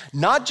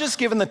 not just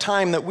given the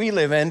time that we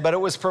live in, but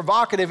it was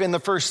provocative in the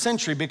 1st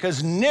century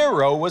because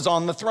Nero was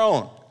on the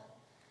throne.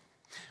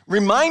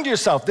 Remind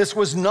yourself, this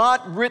was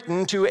not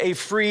written to a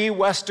free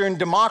Western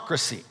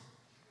democracy.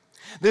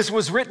 This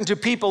was written to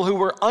people who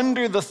were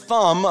under the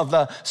thumb of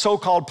the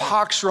so-called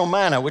Pax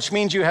Romana, which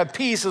means you have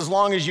peace as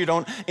long as you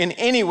don't in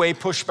any way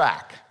push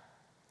back.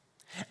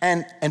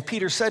 And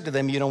Peter said to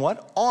them, you know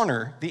what?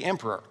 Honor the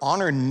emperor.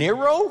 Honor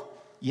Nero?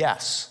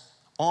 Yes,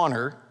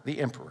 honor the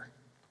emperor.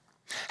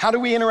 How do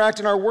we interact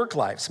in our work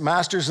lives?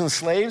 Masters and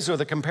slaves, or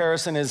the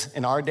comparison is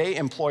in our day,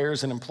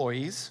 employers and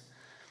employees.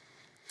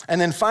 And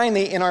then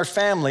finally, in our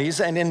families,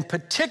 and in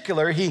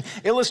particular, he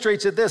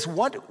illustrates it this: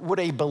 what would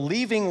a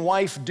believing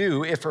wife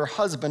do if her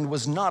husband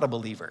was not a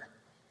believer?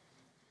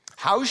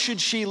 How should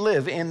she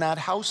live in that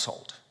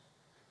household?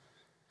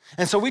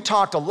 And so we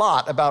talked a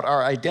lot about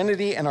our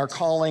identity and our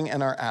calling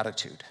and our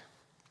attitude.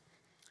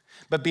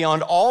 But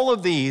beyond all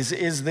of these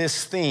is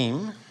this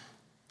theme.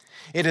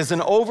 It is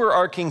an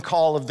overarching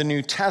call of the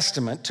New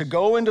Testament to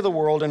go into the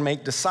world and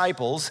make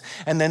disciples.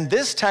 And then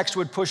this text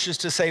would push us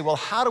to say, well,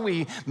 how do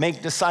we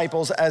make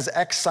disciples as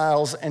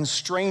exiles and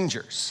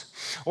strangers?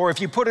 Or if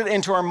you put it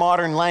into our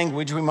modern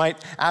language, we might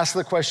ask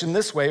the question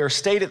this way, or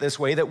state it this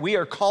way, that we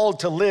are called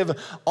to live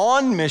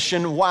on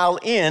mission while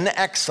in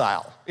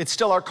exile. It's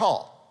still our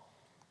call.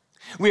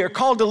 We are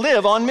called to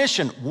live on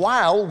mission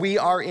while we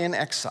are in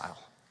exile.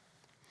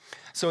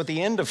 So at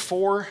the end of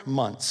 4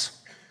 months,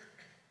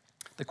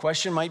 the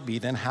question might be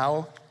then,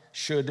 how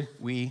should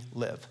we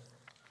live?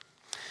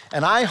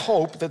 And I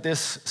hope that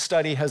this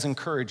study has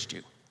encouraged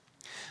you.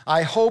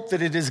 I hope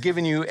that it has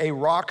given you a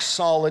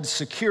rock-solid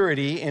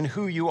security in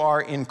who you are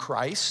in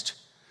Christ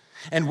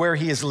and where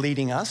he is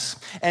leading us.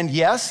 And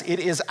yes, it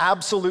is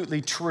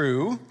absolutely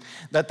true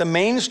that the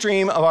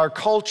mainstream of our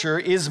culture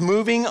is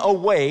moving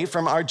away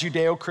from our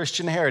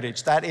Judeo-Christian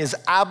heritage. That is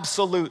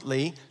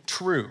absolutely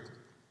true.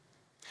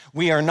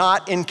 We are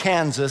not in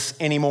Kansas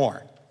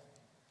anymore.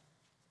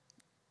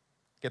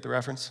 Get the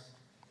reference?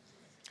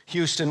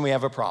 Houston, we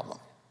have a problem.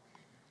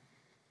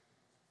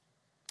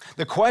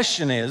 The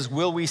question is,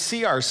 will we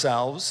see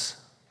ourselves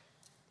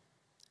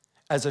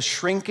as a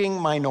shrinking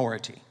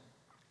minority?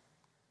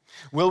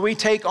 Will we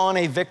take on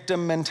a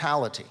victim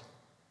mentality?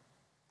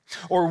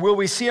 Or will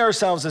we see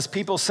ourselves as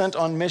people sent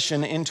on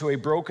mission into a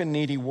broken,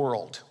 needy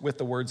world with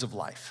the words of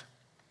life?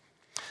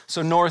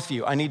 So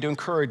Northview, I need to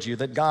encourage you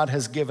that God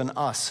has given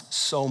us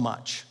so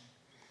much.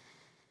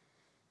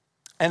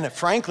 And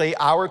frankly,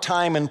 our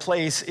time and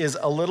place is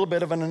a little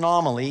bit of an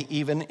anomaly,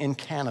 even in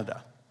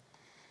Canada.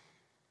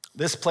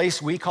 This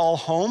place we call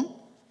home,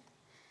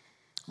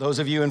 those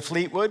of you in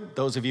Fleetwood,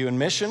 those of you in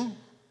Mission,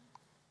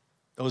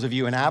 those of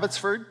you in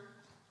Abbotsford,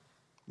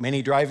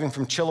 many driving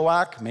from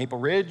Chilliwack, Maple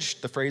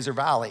Ridge, the Fraser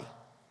Valley.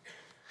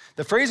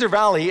 The Fraser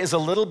Valley is a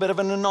little bit of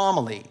an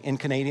anomaly in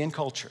Canadian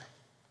culture.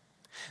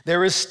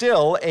 There is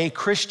still a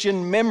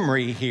Christian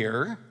memory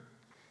here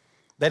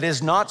that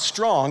is not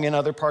strong in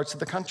other parts of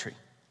the country.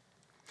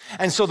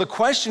 And so the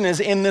question is,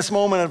 in this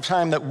moment of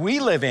time that we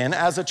live in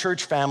as a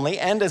church family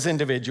and as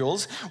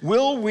individuals,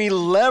 will we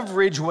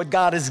leverage what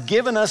God has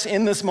given us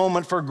in this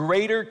moment for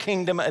greater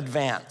kingdom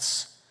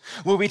advance?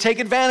 Will we take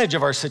advantage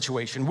of our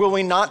situation? Will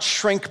we not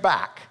shrink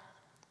back?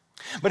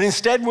 But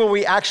instead, will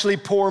we actually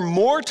pour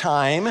more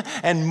time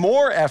and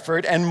more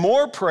effort and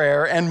more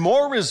prayer and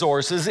more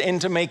resources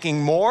into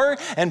making more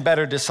and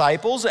better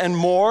disciples and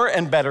more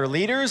and better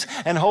leaders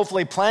and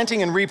hopefully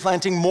planting and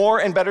replanting more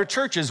and better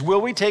churches?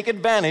 Will we take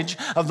advantage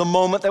of the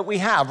moment that we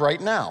have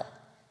right now?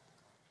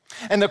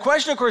 And the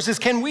question, of course, is,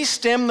 can we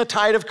stem the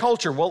tide of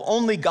culture? Well,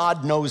 only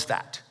God knows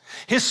that.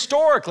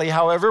 Historically,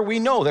 however, we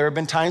know there have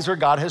been times where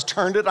God has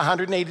turned it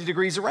 180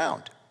 degrees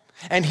around,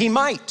 and He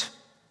might.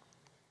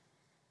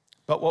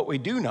 But what we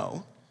do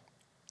know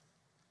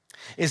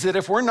is that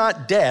if we're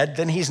not dead,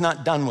 then He's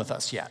not done with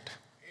us yet.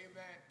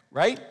 Amen.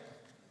 Right?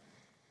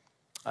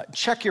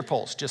 Check your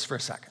pulse just for a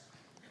second.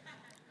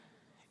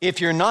 If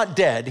you're not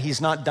dead,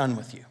 He's not done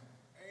with you.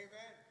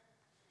 Amen.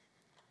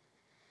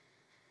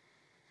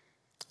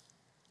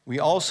 We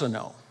also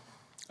know,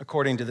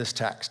 according to this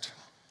text,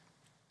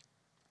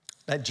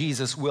 that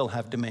Jesus will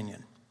have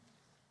dominion.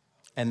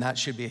 And that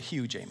should be a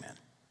huge amen.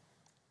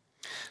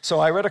 So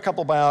I read a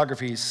couple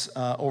biographies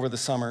over the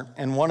summer,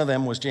 and one of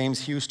them was James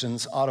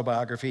Houston's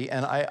autobiography,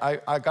 and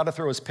I got to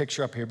throw his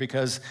picture up here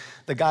because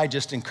the guy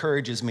just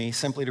encourages me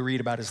simply to read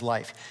about his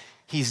life.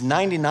 He's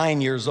 99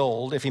 years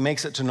old. If he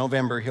makes it to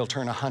November, he'll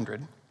turn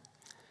 100.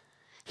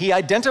 He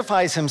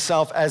identifies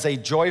himself as a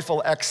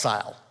joyful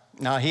exile.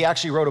 Now, he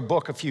actually wrote a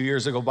book a few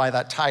years ago by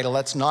that title.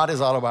 That's not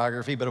his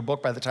autobiography, but a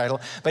book by the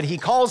title. But he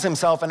calls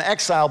himself an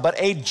exile, but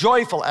a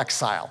joyful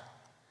exile.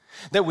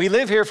 That we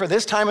live here for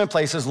this time and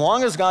place, as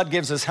long as God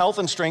gives us health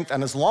and strength,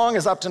 and as long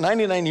as up to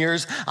 99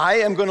 years, I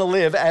am going to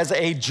live as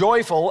a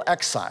joyful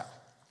exile.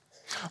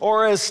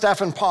 Or as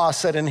Stephen Pa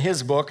said in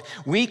his book,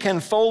 we can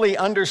fully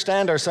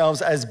understand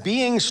ourselves as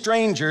being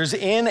strangers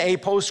in a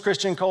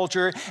post-Christian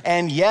culture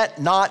and yet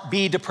not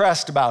be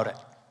depressed about it.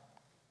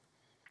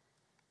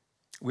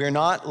 We are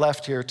not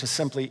left here to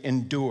simply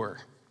endure.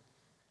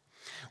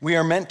 We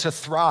are meant to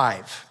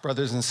thrive,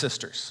 brothers and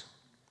sisters.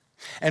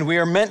 And we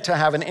are meant to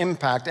have an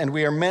impact, and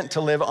we are meant to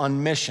live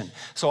on mission.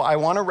 So I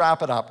want to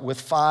wrap it up with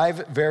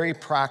 5 very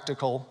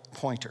practical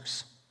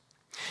pointers.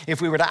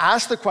 If we were to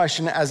ask the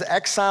question, as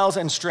exiles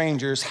and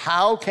strangers,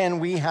 how can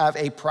we have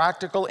a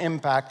practical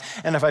impact?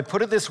 And if I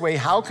put it this way,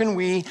 how can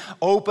we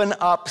open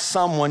up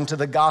someone to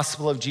the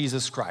gospel of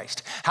Jesus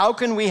Christ? How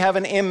can we have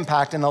an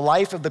impact in the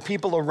life of the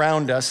people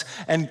around us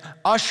and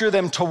usher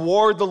them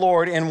toward the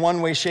Lord in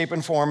one way, shape,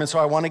 and form? And so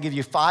I want to give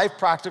you 5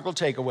 practical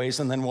takeaways,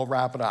 and then we'll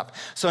wrap it up.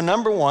 So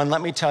number 1,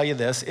 let me tell you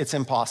this, it's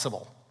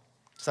impossible.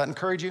 Does that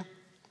encourage you?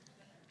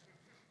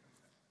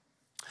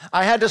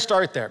 I had to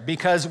start there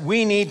because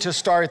we need to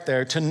start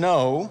there to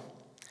know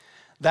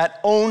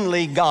that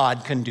only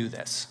God can do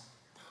this.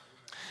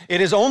 It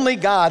is only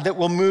God that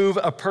will move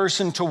a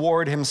person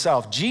toward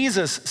Himself.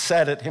 Jesus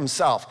said it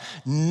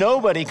Himself.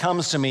 Nobody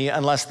comes to me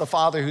unless the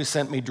Father who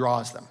sent me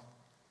draws them.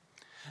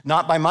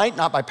 Not by might,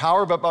 not by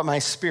power, but by my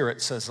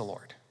Spirit, says the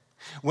Lord.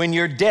 When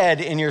you're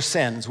dead in your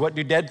sins, what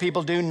do dead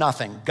people do?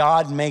 Nothing.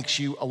 God makes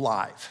you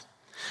alive.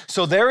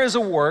 So there is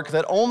a work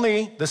that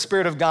only the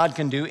Spirit of God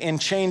can do in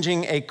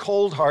changing a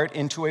cold heart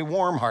into a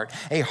warm heart,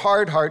 a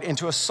hard heart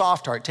into a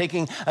soft heart,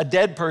 taking a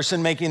dead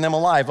person, making them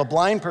alive, a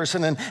blind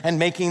person and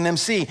making them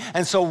see.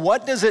 And so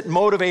what does it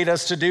motivate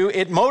us to do?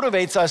 It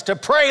motivates us to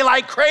pray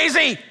like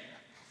crazy.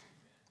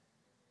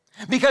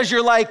 Because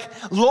you're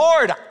like,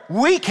 Lord,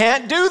 we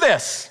can't do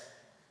this,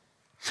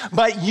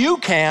 but you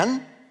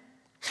can.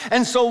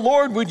 And so,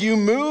 Lord, would you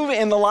move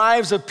in the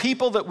lives of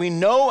people that we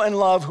know and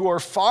love who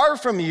are far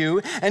from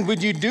you, and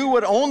would you do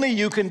what only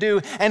you can do?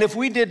 And if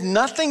we did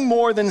nothing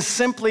more than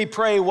simply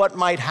pray, what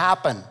might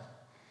happen?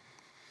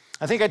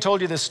 I think I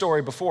told you this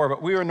story before,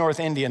 but we were in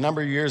North India a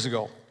number of years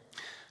ago.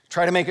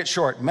 Try to make it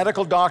short.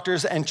 Medical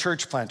doctors and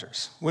church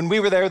planters. When we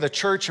were there, the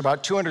church,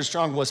 about 200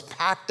 strong, was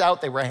packed out.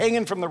 They were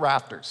hanging from the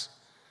rafters.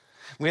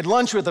 We had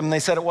lunch with them, and they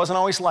said it wasn't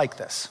always like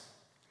this.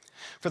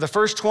 For the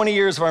first 20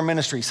 years of our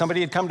ministry,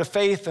 somebody had come to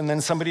faith, and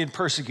then somebody would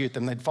persecute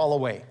them. They'd fall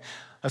away.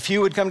 A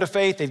few would come to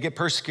faith, they'd get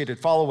persecuted,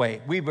 fall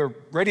away. We were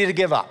ready to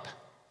give up.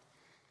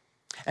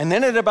 And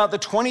then at about the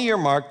 20-year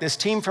mark, this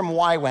team from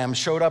YWAM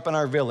showed up in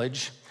our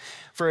village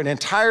for an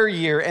entire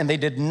year, and they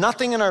did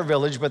nothing in our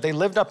village, but they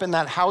lived up in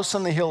that house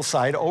on the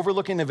hillside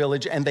overlooking the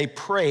village, and they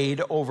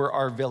prayed over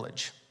our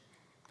village.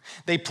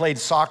 They played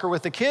soccer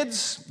with the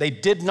kids. They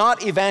did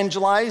not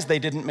evangelize. They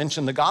didn't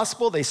mention the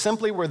gospel. They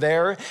simply were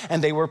there,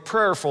 and they were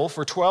prayerful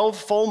for 12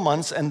 full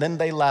months, and then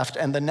they left.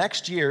 And the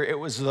next year, it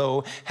was as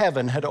though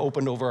heaven had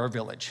opened over our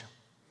village.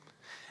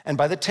 And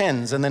by the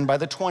tens, and then by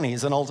the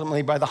 20s, and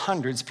ultimately by the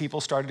hundreds,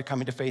 people started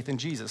coming to faith in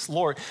Jesus.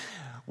 Lord,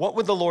 what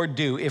would the Lord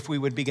do if we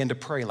would begin to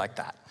pray like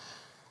that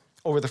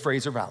over the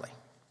Fraser Valley?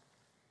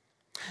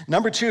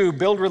 Number 2,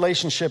 build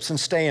relationships and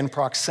stay in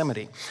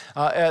proximity.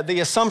 The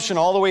assumption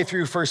all the way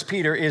through 1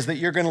 Peter is that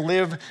you're going to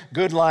live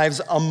good lives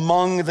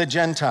among the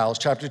Gentiles,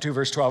 chapter 2,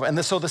 verse 12.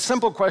 And so the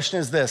simple question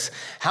is this: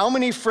 how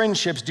many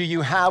friendships do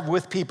you have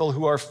with people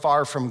who are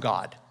far from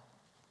God?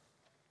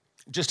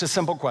 Just a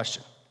simple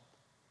question.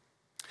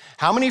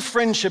 How many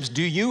friendships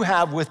do you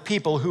have with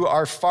people who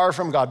are far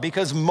from God?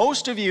 Because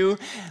most of you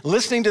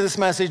listening to this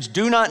message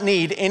do not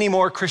need any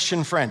more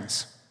Christian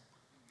friends.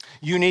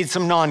 You need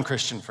some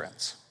non-Christian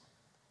friends.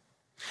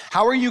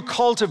 How are you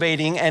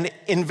cultivating and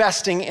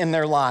investing in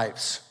their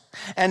lives?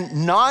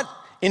 And not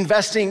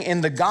investing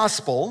in the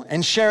gospel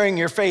and sharing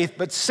your faith,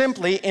 but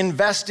simply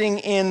investing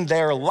in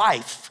their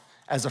life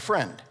as a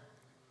friend,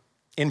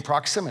 in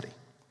proximity.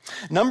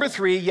 Number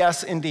 3,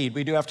 yes, indeed,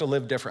 we do have to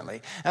live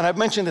differently. And I've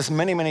mentioned this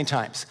many, many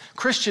times.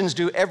 Christians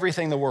do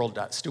everything the world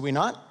does, do we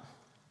not?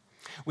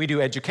 We do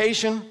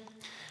education,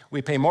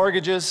 we pay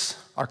mortgages,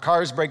 our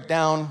cars break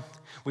down,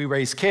 we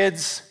raise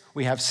kids,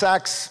 we have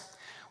sex,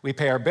 we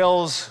pay our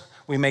bills,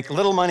 we make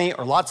little money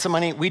or lots of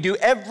money. We do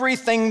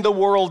everything the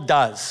world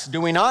does, do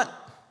we not?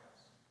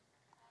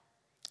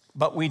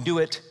 But we do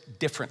it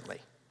differently.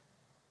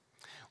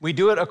 We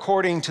do it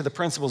according to the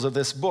principles of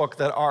this book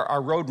that are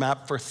our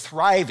roadmap for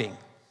thriving.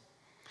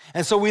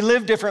 And so we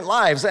live different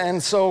lives,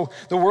 and so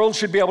the world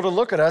should be able to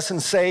look at us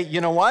and say, you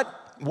know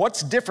what?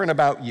 What's different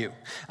about you?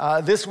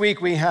 This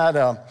week we had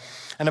an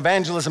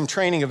evangelism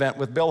training event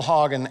with Bill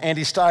Hogg and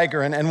Andy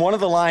Steiger, and one of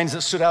the lines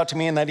that stood out to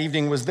me in that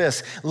evening was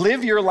this: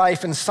 live your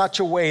life in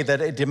such a way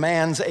that it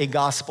demands a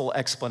gospel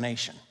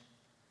explanation.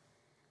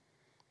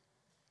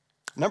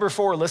 Number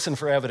 4, listen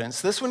for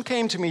evidence. This one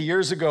came to me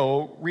years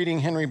ago reading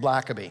Henry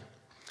Blackaby.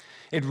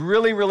 It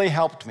really, really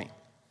helped me.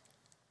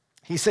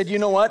 He said, you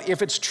know what?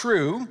 If it's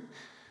true,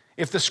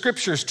 if the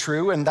scripture's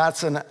true, and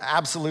that's an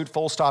absolute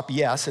full stop,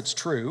 yes, it's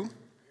true.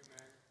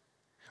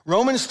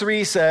 Romans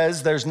 3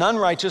 says, there's none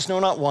righteous, no,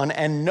 not one,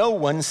 and no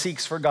one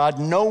seeks for God,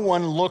 no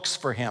one looks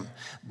for him.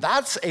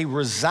 That's a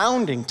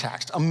resounding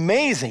text.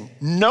 Amazing.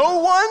 No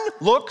one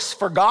looks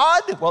for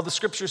God? Well, the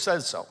scripture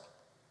says so.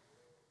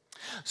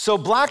 So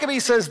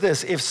Blackaby says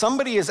this: if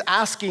somebody is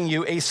asking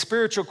you a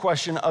spiritual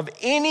question of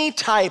any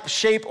type,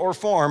 shape, or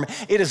form,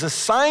 it is a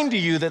sign to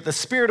you that the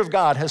Spirit of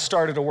God has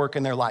started to work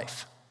in their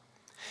life.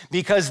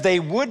 Because they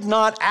would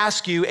not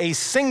ask you a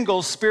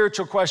single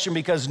spiritual question,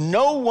 because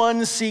no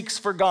one seeks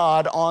for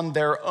God on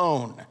their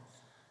own.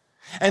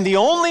 And the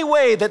only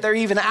way that they're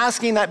even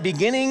asking that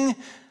beginning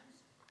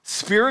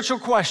spiritual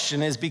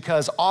question is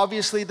because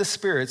obviously the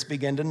spirits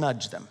begin to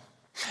nudge them.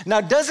 Now,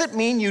 does it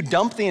mean you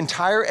dump the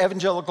entire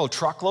evangelical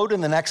truckload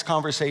in the next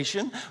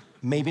conversation?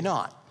 Maybe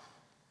not.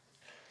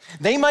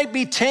 They might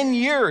be 10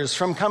 years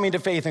from coming to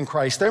faith in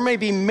Christ. There may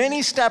be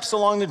many steps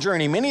along the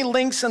journey, many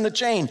links in the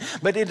chain,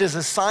 but it is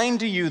a sign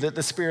to you that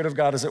the Spirit of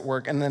God is at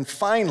work. And then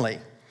finally,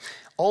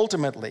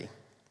 ultimately,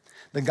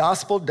 the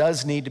gospel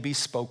does need to be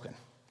spoken.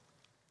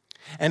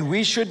 And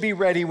we should be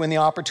ready when the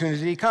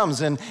opportunity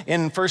comes. And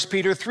in 1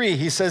 Peter 3,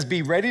 he says,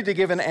 be ready to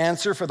give an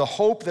answer for the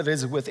hope that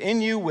is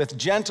within you with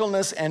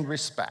gentleness and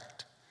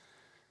respect.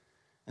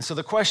 And so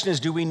the question is,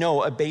 do we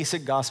know a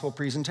basic gospel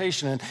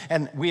presentation?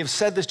 And we have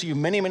said this to you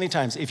many, many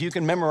times. If you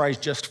can memorize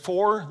just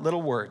 4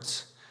 little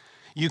words,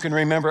 you can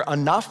remember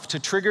enough to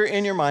trigger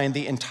in your mind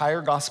the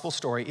entire gospel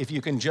story. If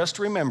you can just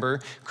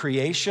remember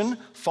creation,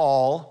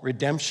 fall,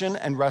 redemption,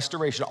 and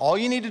restoration. All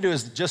you need to do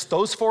is just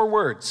those 4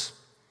 words.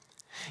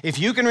 If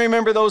you can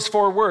remember those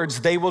 4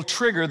 words, they will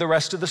trigger the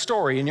rest of the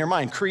story in your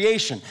mind.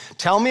 Creation.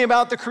 Tell me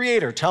about the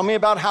Creator. Tell me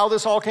about how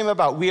this all came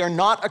about. We are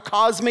not a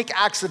cosmic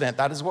accident.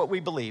 That is what we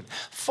believe.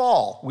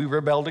 Fall. We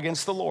rebelled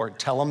against the Lord.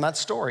 Tell them that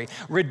story.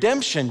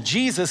 Redemption.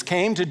 Jesus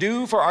came to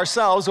do for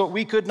ourselves what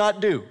we could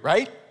not do,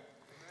 right?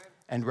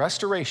 And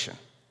restoration.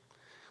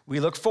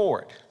 We look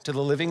forward to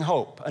the living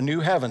hope, a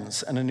new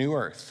heavens and a new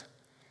earth.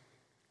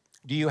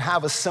 Do you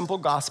have a simple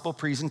gospel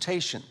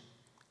presentation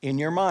in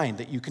your mind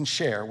that you can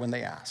share when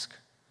they ask?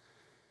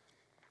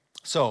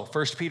 So,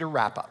 1 Peter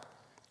wrap up.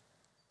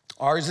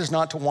 Ours is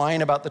not to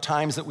whine about the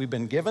times that we've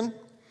been given,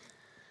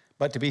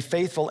 but to be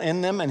faithful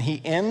in them. And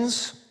he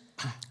ends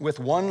with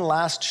one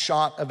last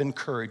shot of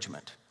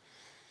encouragement.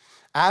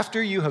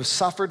 After you have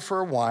suffered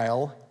for a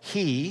while,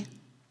 he,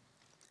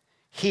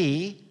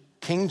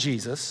 King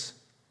Jesus,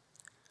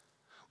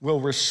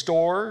 will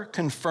restore,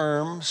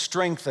 confirm,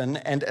 strengthen,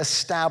 and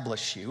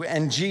establish you.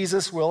 And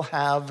Jesus will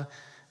have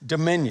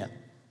dominion.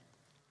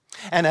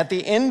 And at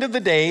the end of the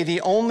day,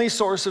 the only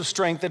source of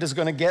strength that is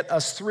going to get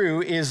us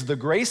through is the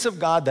grace of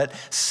God that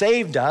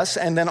saved us.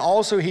 And then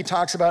also he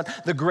talks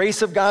about the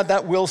grace of God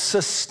that will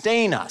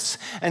sustain us.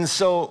 And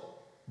so,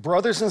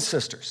 brothers and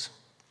sisters,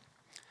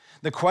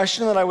 the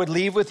question that I would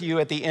leave with you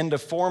at the end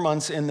of 4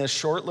 months in this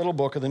short little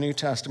book of the New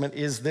Testament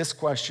is this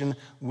question: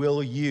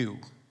 will you?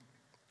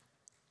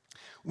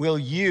 Will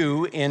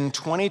you in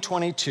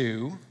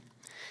 2022,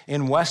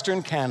 in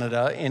Western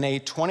Canada, in a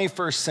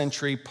 21st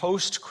century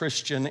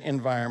post-Christian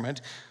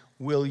environment,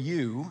 will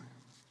you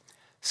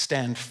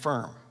stand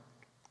firm?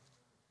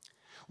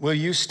 Will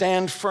you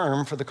stand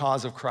firm for the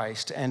cause of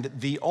Christ? And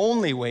the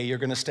only way you're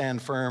going to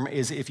stand firm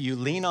is if you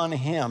lean on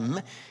him.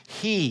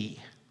 He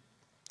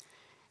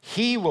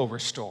will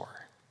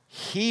restore.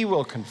 He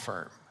will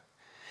confirm.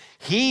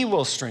 He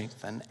will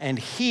strengthen. And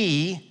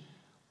he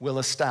will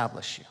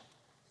establish you.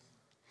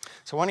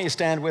 So why don't you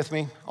stand with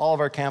me? All of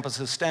our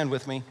campuses, stand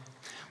with me.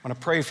 I want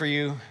to pray for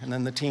you, and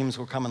then the teams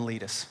will come and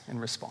lead us in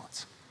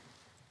response.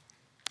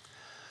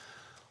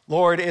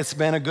 Lord, it's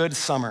been a good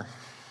summer.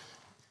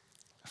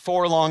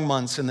 4 long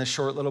months in this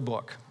short little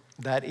book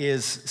that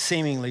is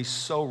seemingly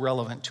so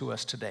relevant to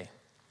us today.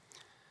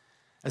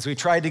 As we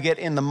tried to get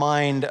in the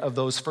mind of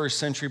those first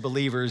century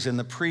believers in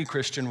the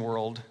pre-Christian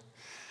world,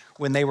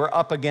 when they were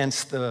up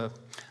against the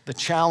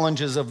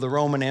challenges of the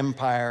Roman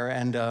Empire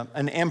and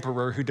an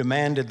emperor who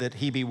demanded that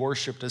he be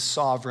worshiped as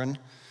sovereign,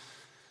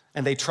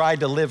 and they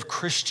tried to live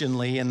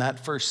Christianly in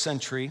that first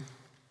century.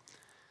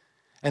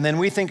 And then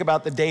we think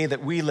about the day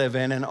that we live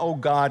in, and oh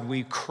God,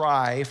 we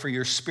cry for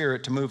your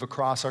Spirit to move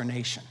across our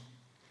nation.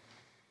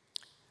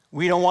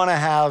 We don't want to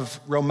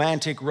have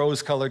romantic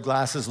rose-colored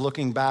glasses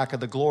looking back at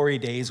the glory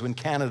days when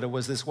Canada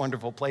was this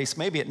wonderful place.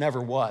 Maybe it never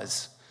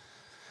was.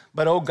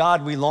 But oh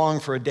God, we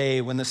long for a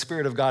day when the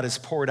Spirit of God is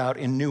poured out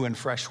in new and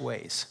fresh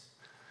ways.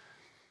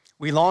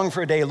 We long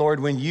for a day, Lord,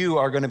 when you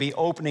are going to be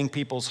opening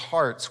people's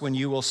hearts, when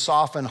you will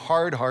soften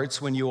hard hearts,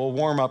 when you will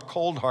warm up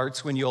cold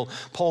hearts, when you'll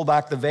pull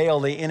back the veil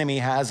the enemy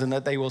has and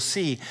that they will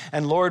see.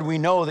 And Lord, we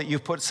know that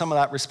you've put some of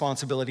that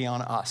responsibility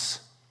on us,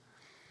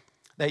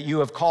 that you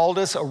have called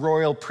us a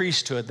royal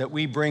priesthood, that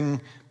we bring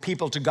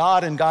people to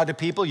God and God to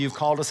people. You've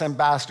called us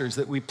ambassadors,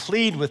 that we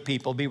plead with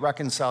people, be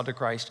reconciled to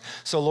Christ.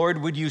 So Lord,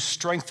 would you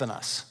strengthen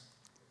us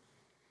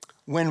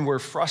when we're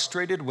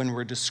frustrated, when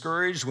we're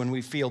discouraged, when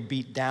we feel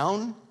beat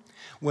down,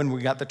 when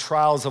we got the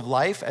trials of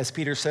life, as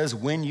Peter says,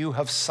 when you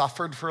have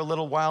suffered for a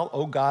little while,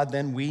 oh God,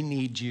 then we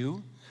need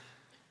you.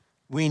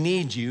 We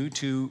need you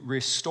to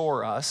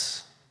restore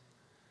us,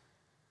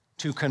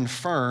 to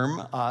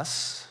confirm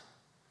us,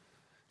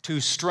 to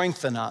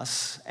strengthen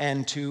us,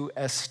 and to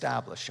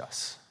establish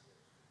us.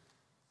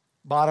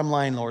 Bottom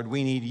line, Lord,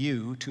 we need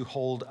you to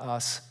hold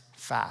us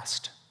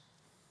fast.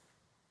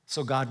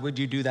 So God, would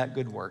you do that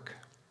good work?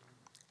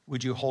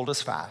 Would you hold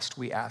us fast?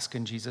 We ask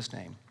in Jesus'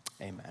 name,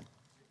 amen.